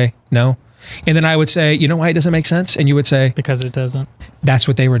you would say, no. And then I would say, you know why it doesn't make sense? And you would say, because it doesn't. That's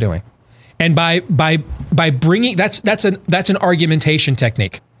what they were doing. And by bringing, that's an argumentation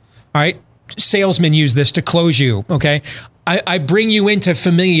technique. All right? Salesmen use this to close you, okay? I bring you into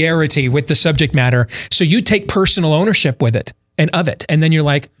familiarity with the subject matter, so you take personal ownership with it and of it. And then you're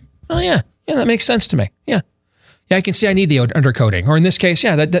like, oh yeah, that makes sense to me. Yeah, I can see I need the undercoating. Or in this case,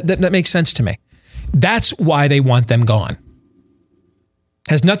 yeah, that makes sense to me. That's why they want them gone.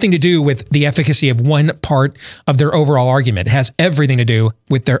 Has nothing to do with the efficacy of one part of their overall argument. It has everything to do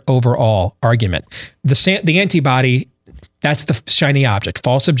with their overall argument. The antibody, that's the shiny object,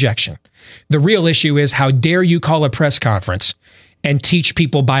 false objection. The real issue is, how dare you call a press conference and teach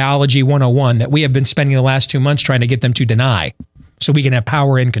people biology 101 that we have been spending the last 2 months trying to get them to deny so we can have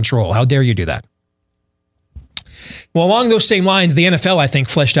power and control. How dare you do that? Well, along those same lines, the NFL, I think,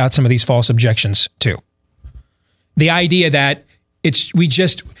 fleshed out some of these false objections too. The idea that we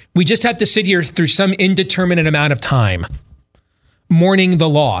just have to sit here through some indeterminate amount of time mourning the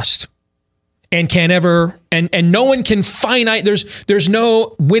lost, and and no one can finite. There's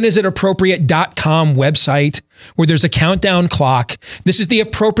no whenisitappropriate.com website where there's a countdown clock. This is the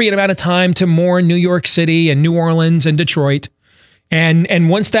appropriate amount of time to mourn New York City and New Orleans and Detroit. And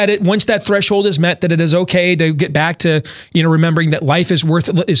once that threshold is met, that it is okay to get back to, remembering that life is for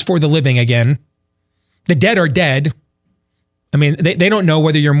the living again. The dead are dead. I mean, they don't know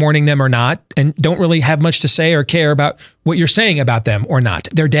whether you're mourning them or not, and don't really have much to say or care about what you're saying about them or not.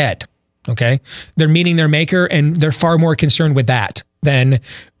 They're dead, okay? They're meeting their maker, and they're far more concerned with that than,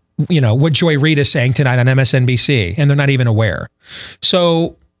 what Joy Reid is saying tonight on MSNBC, and they're not even aware.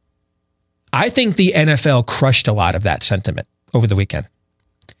 So I think the NFL crushed a lot of that sentiment over the weekend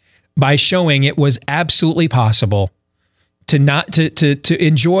by showing it was absolutely possible to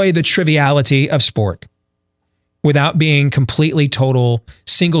enjoy the triviality of sport without being completely total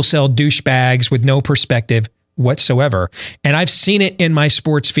single-cell douchebags with no perspective whatsoever. And I've seen it in my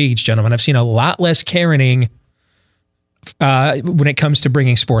sports feeds, gentlemen. I've seen a lot less caroning when it comes to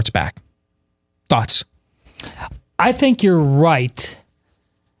bringing sports back. Thoughts? I think you're right.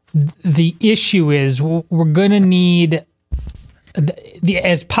 The issue is we're going to need,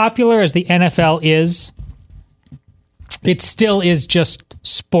 as popular as the NFL is, it still is just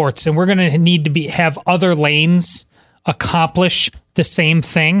sports, and we're going to need to have other lanes accomplish the same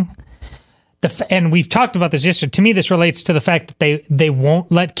thing. And we've talked about this yesterday. To me, this relates to the fact that they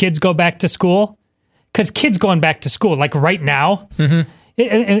won't let kids go back to school, because kids going back to school, like right now,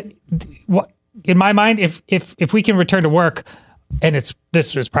 in my mind, if we can return to work, and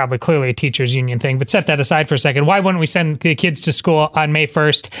this was probably clearly a teachers union thing, but set that aside for a second. Why wouldn't we send the kids to school on May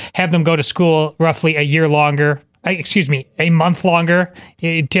 1st, have them go to school roughly a month longer,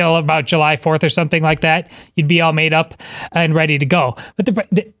 till about July 4th or something like that? You'd be all made up and ready to go. But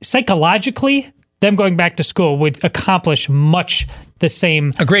psychologically, them going back to school would accomplish much the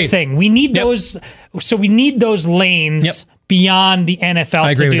same thing. We need those. So we need those lanes beyond the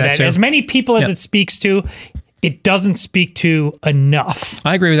NFL to do that. As many people as it speaks to, it doesn't speak to enough.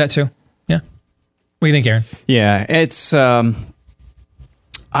 I agree with that too. Yeah. What do you think, Aaron? Yeah, it's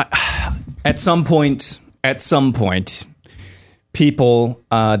at some point, people,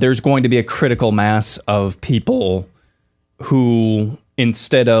 there's going to be a critical mass of people who,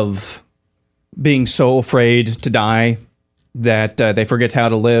 instead of being so afraid to die that they forget how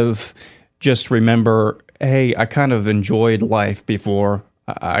to live, just remember, hey, I kind of enjoyed life before.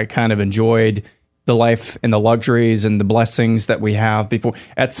 I kind of enjoyed the life and the luxuries and the blessings that we have before.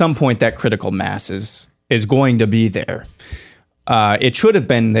 At some point, that critical mass is going to be there. It should have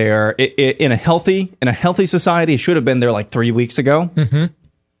been there in a healthy society. It should have been there like 3 weeks ago. Mm-hmm.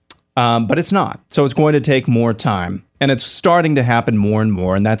 but it's not. So it's going to take more time. And it's starting to happen more and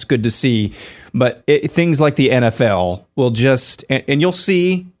more, and that's good to see. But things like the NFL will just, and you'll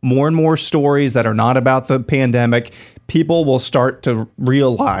see more and more stories that are not about the pandemic. People will start to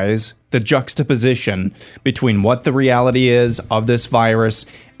realize the juxtaposition between what the reality is of this virus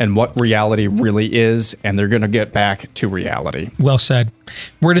and what reality really is, and they're going to get back to reality. Well said.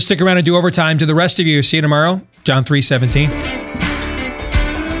 We're going to stick around and do overtime. To the rest of you, see you tomorrow. John 3:17.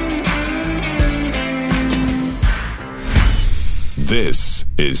 This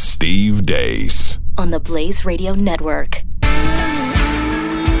is Steve Deace on the Blaze Radio Network.